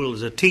good rule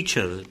as a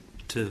teacher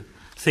to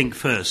think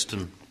first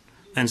and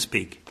then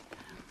speak.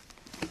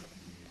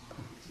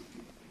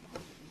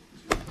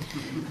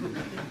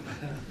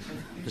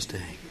 Mr.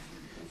 Hay.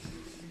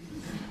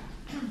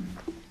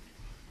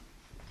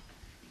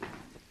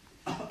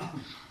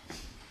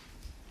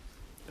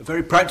 A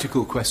very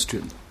practical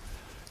question.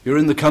 You're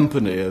in the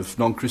company of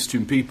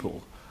non-Christian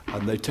people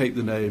and they take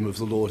the name of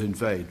the Lord in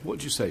vain. What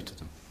do you say to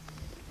them?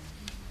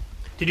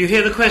 Did you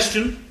hear the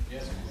question?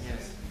 Yes.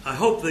 I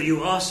hope that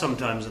you are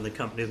sometimes in the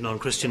company of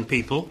non-Christian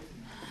people.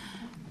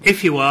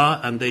 If you are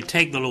and they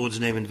take the Lord's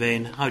name in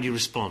vain, how do you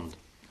respond?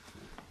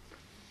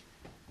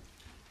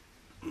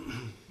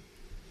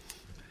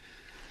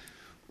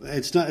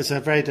 It's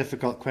a very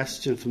difficult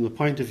question from the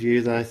point of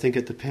view that I think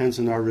it depends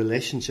on our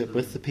relationship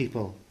with the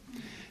people.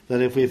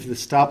 That if we've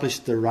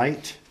established the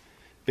right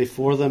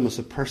before them as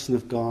a person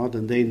of God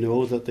and they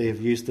know that they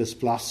have used this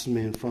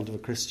blasphemy in front of a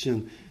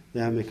Christian,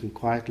 then we can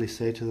quietly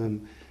say to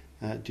them,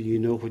 do you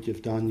know what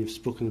you've done? You've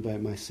spoken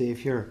about my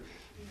Saviour.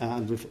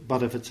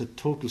 But if it's a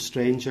total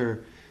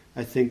stranger,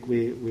 I think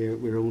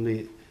we're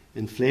only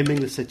inflaming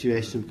the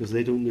situation because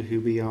they don't know who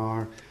we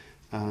are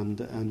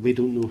and we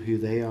don't know who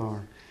they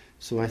are.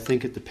 So I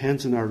think it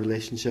depends on our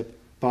relationship.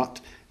 But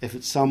if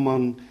it's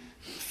someone,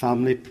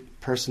 family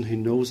person who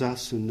knows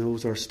us and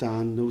knows our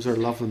stand, knows our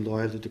love and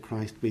loyalty to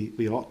Christ,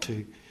 we ought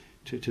to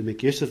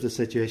make use of the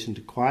situation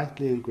to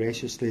quietly and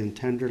graciously and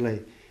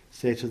tenderly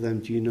say to them,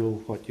 do you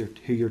know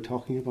who you're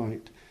talking about?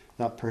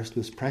 That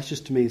person is precious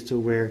to me. So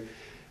we're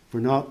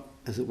not,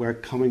 as it were,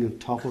 coming on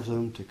top of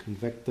them to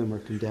convict them or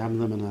condemn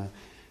them in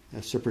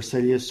a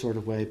supercilious sort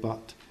of way,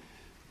 but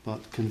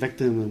convict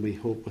them, and we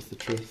hope, with the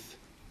truth.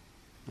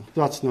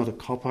 That's not a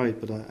cop-out,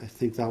 but I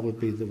think that would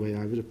be the way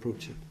I would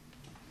approach it.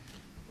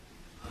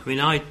 I mean,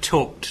 I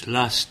talked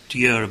last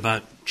year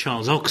about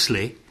Charles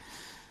Oxley,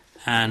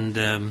 and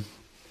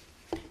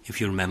if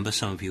you remember,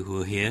 some of you who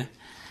were here,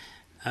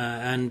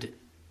 and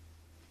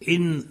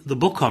in the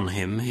book on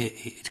him,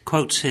 it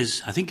quotes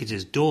I think it's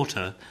his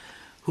daughter,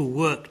 who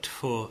worked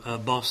for a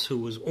boss who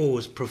was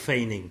always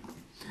profaning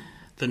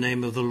the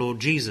name of the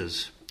Lord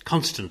Jesus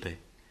constantly.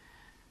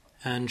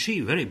 And she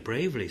very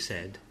bravely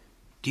said,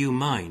 do you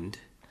mind?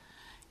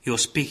 You're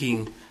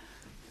speaking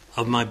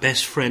of my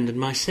best friend and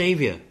my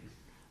Saviour,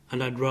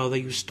 and I'd rather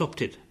you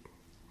stopped it.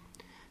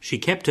 She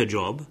kept her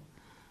job,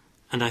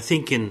 and I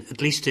think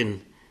at least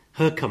in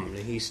her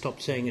company, he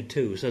stopped saying it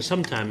too. So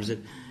sometimes it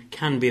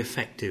can be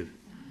effective.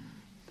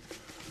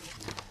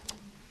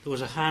 There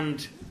was a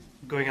hand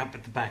going up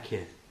at the back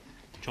here.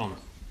 John.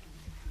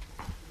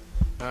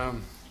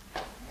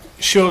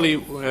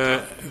 Surely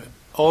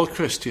all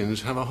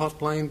Christians have a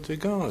hotline to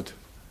God,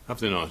 have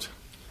they not?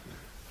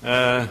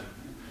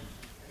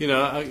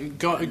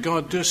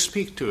 God does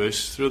speak to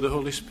us through the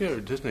Holy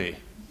Spirit, doesn't he?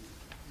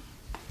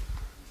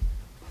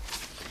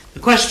 The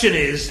question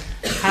is,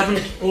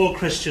 haven't all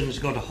Christians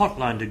got a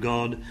hotline to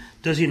God?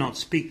 Does he not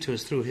speak to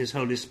us through his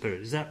Holy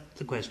Spirit? Is that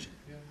the question?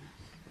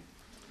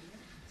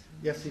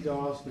 Yes, he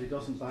does, but he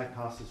doesn't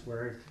bypass his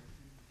word.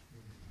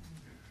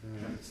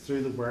 It's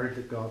through the word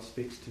that God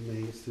speaks to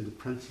me. It's through the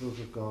principles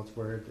of God's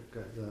word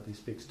that he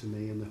speaks to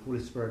me. And the Holy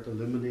Spirit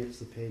illuminates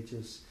the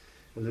pages,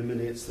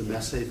 illuminates the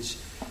message.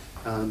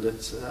 And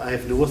I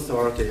have no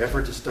authority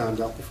ever to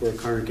stand up before a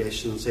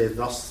congregation and say,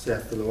 thus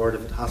saith the Lord,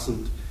 if it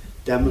hasn't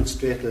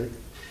demonstratively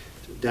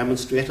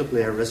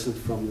arisen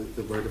from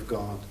the word of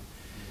God.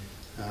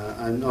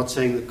 I'm not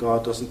saying that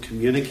God doesn't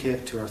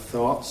communicate to our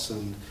thoughts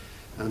and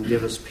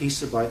give us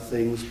peace about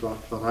things, but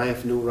I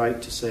have no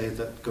right to say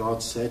that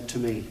God said to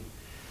me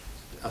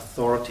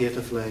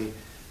authoritatively.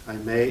 I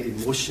may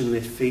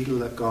emotionally feel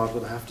that God,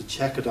 but I have to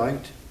check it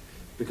out,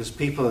 because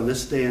people in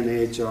this day and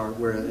age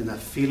we're in a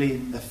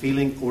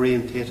feeling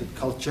orientated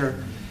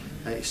culture,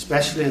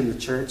 especially in the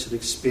church, an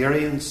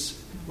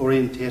experience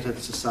orientated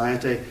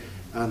society,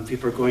 and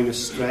people are going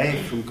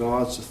astray from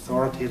God's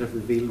authoritative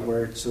revealed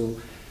word.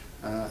 So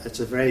it's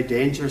a very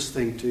dangerous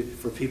thing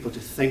for people to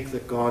think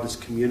that God is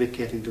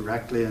communicating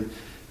directly, and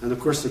of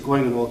course they're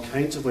going in all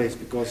kinds of ways,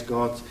 because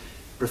God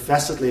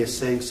professedly is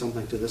saying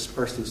something to this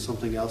person,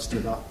 something else to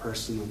that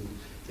person, and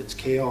it's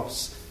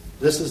chaos.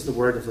 This is the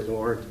word of the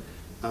Lord,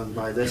 and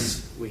by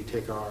this we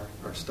take our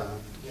stand.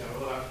 Yeah,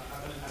 well,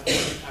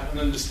 I can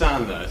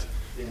understand that.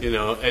 Yeah. You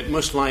know, it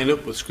must line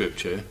up with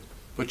Scripture,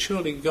 but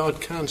surely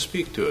God can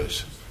speak to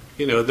us.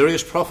 You know, there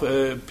is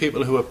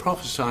people who are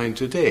prophesying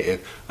today.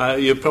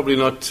 You're probably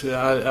not,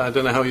 I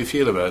don't know how you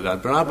feel about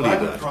that, but I believe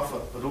I'm that. a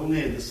prophet, but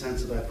only in the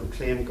sense that I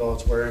proclaim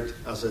God's word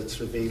as it's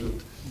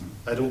revealed.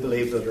 I don't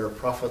believe that there are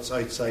prophets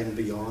outside and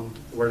beyond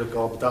the word of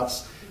God,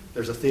 but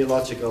there's a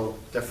theological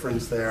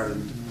difference there,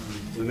 and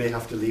we may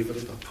have to leave it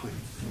at that point.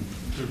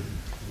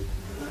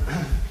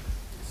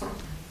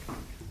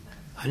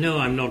 I know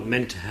I'm not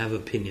meant to have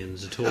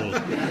opinions at all.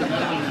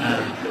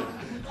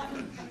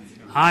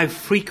 I've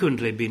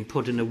frequently been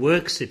put in a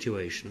work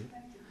situation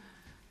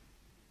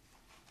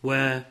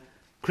where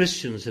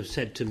Christians have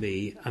said to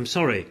me, I'm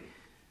sorry,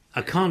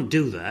 I can't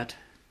do that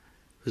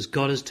because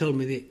God has told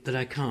me that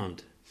I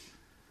can't.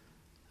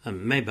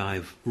 And maybe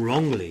I've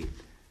wrongly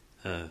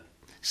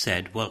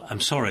said, well, I'm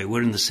sorry,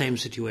 we're in the same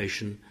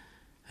situation,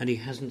 and he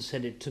hasn't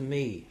said it to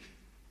me.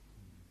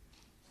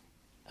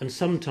 And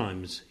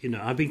sometimes, you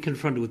know, I've been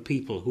confronted with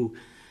people who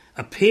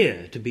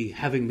appear to be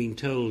having been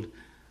told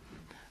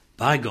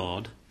by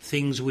God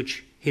things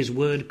which his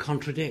word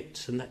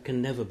contradicts, and that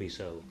can never be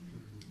so.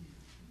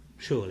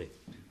 Surely.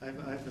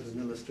 I've had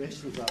an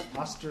illustration of that.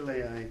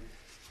 Pastorally,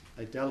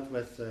 I dealt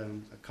with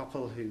a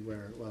couple who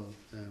were,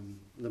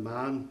 the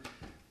man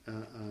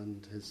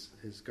and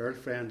his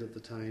girlfriend at the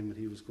time, and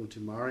he was going to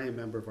marry a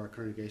member of our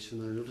congregation.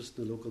 And I noticed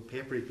in the local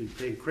paper he'd been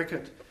playing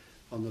cricket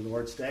on the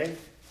Lord's Day,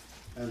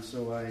 and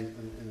so I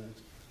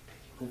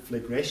hopefully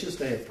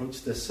graciously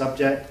approached this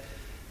subject,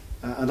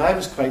 and I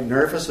was quite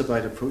nervous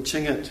about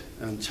approaching it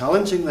and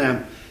challenging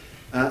them,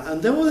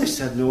 and they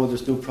said no,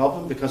 there's no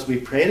problem because we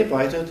prayed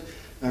about it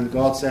and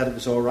God said it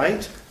was all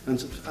right.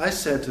 And I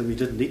said to him, we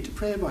didn't need to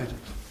pray about it.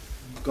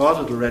 God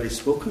had already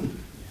spoken.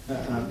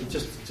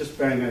 Just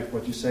bearing out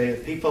what you say,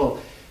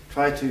 people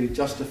try to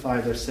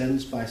justify their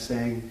sins by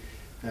saying,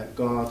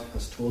 God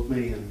has told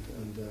me, and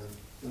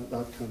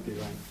that can't be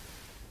right.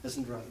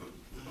 Isn't right.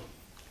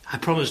 I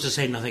promise to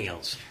say nothing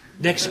else.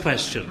 Next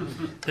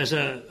question. There's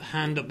a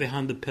hand up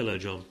behind the pillar,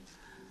 John.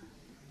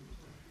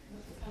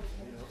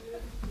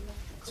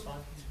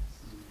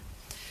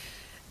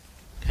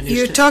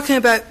 You're talking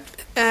about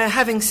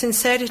having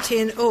sincerity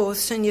in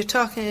oaths, and you're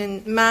talking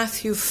in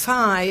Matthew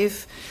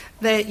 5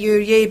 that your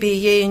yea be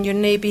yea and your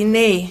nay be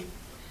nay.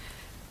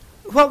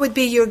 What would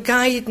be your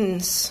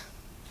guidance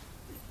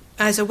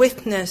as a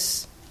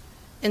witness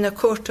in a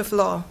court of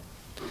law?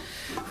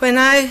 When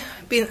I've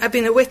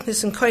been a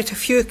witness on quite a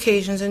few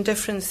occasions in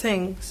different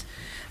things,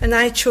 and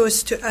I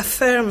chose to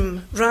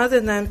affirm rather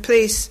than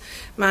place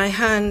my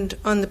hand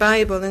on the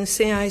Bible and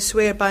say, I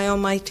swear by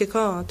Almighty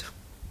God.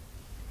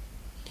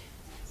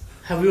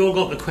 Have we all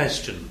got the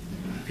question?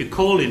 If you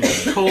call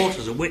into court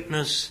as a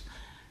witness,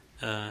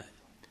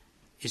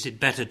 is it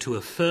better to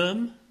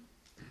affirm,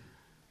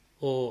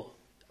 or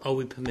are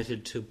we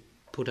permitted to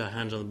put our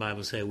hands on the Bible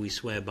and say, we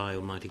swear by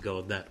Almighty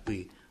God that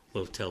we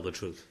will tell the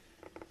truth?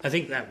 I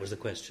think that was the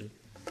question,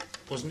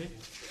 wasn't it?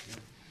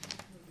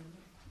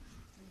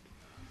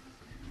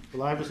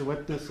 Well, I was a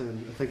witness,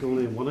 I think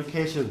only on one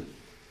occasion,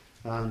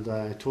 and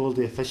I told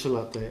the official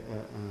at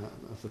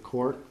the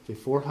court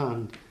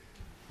beforehand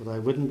that I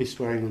wouldn't be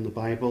swearing on the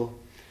Bible,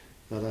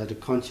 that I had a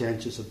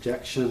conscientious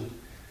objection,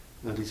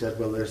 and he said,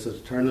 well, there's an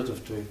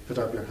alternative to put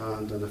up your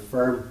hand and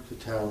affirm to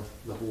tell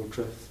the whole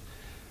truth.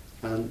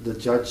 And the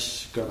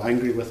judge got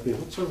angry with me.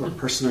 What sort of a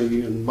person are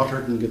you? And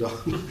muttered and got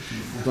on.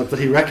 But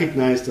he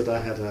recognised that I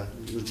had a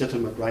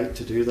legitimate right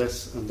to do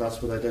this, and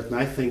that's what I did. And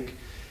I think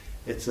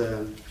it's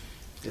a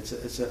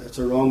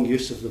wrong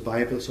use of the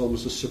Bible. It's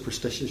almost a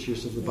superstitious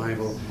use of the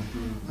Bible,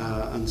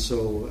 and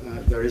so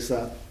there is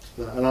that.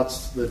 And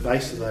that's the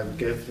advice that I would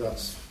give.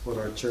 That's what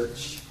our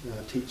church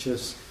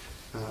teaches,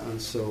 and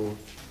so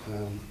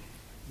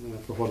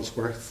for what it's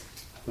worth,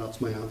 that's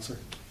my answer.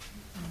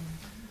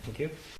 Thank you.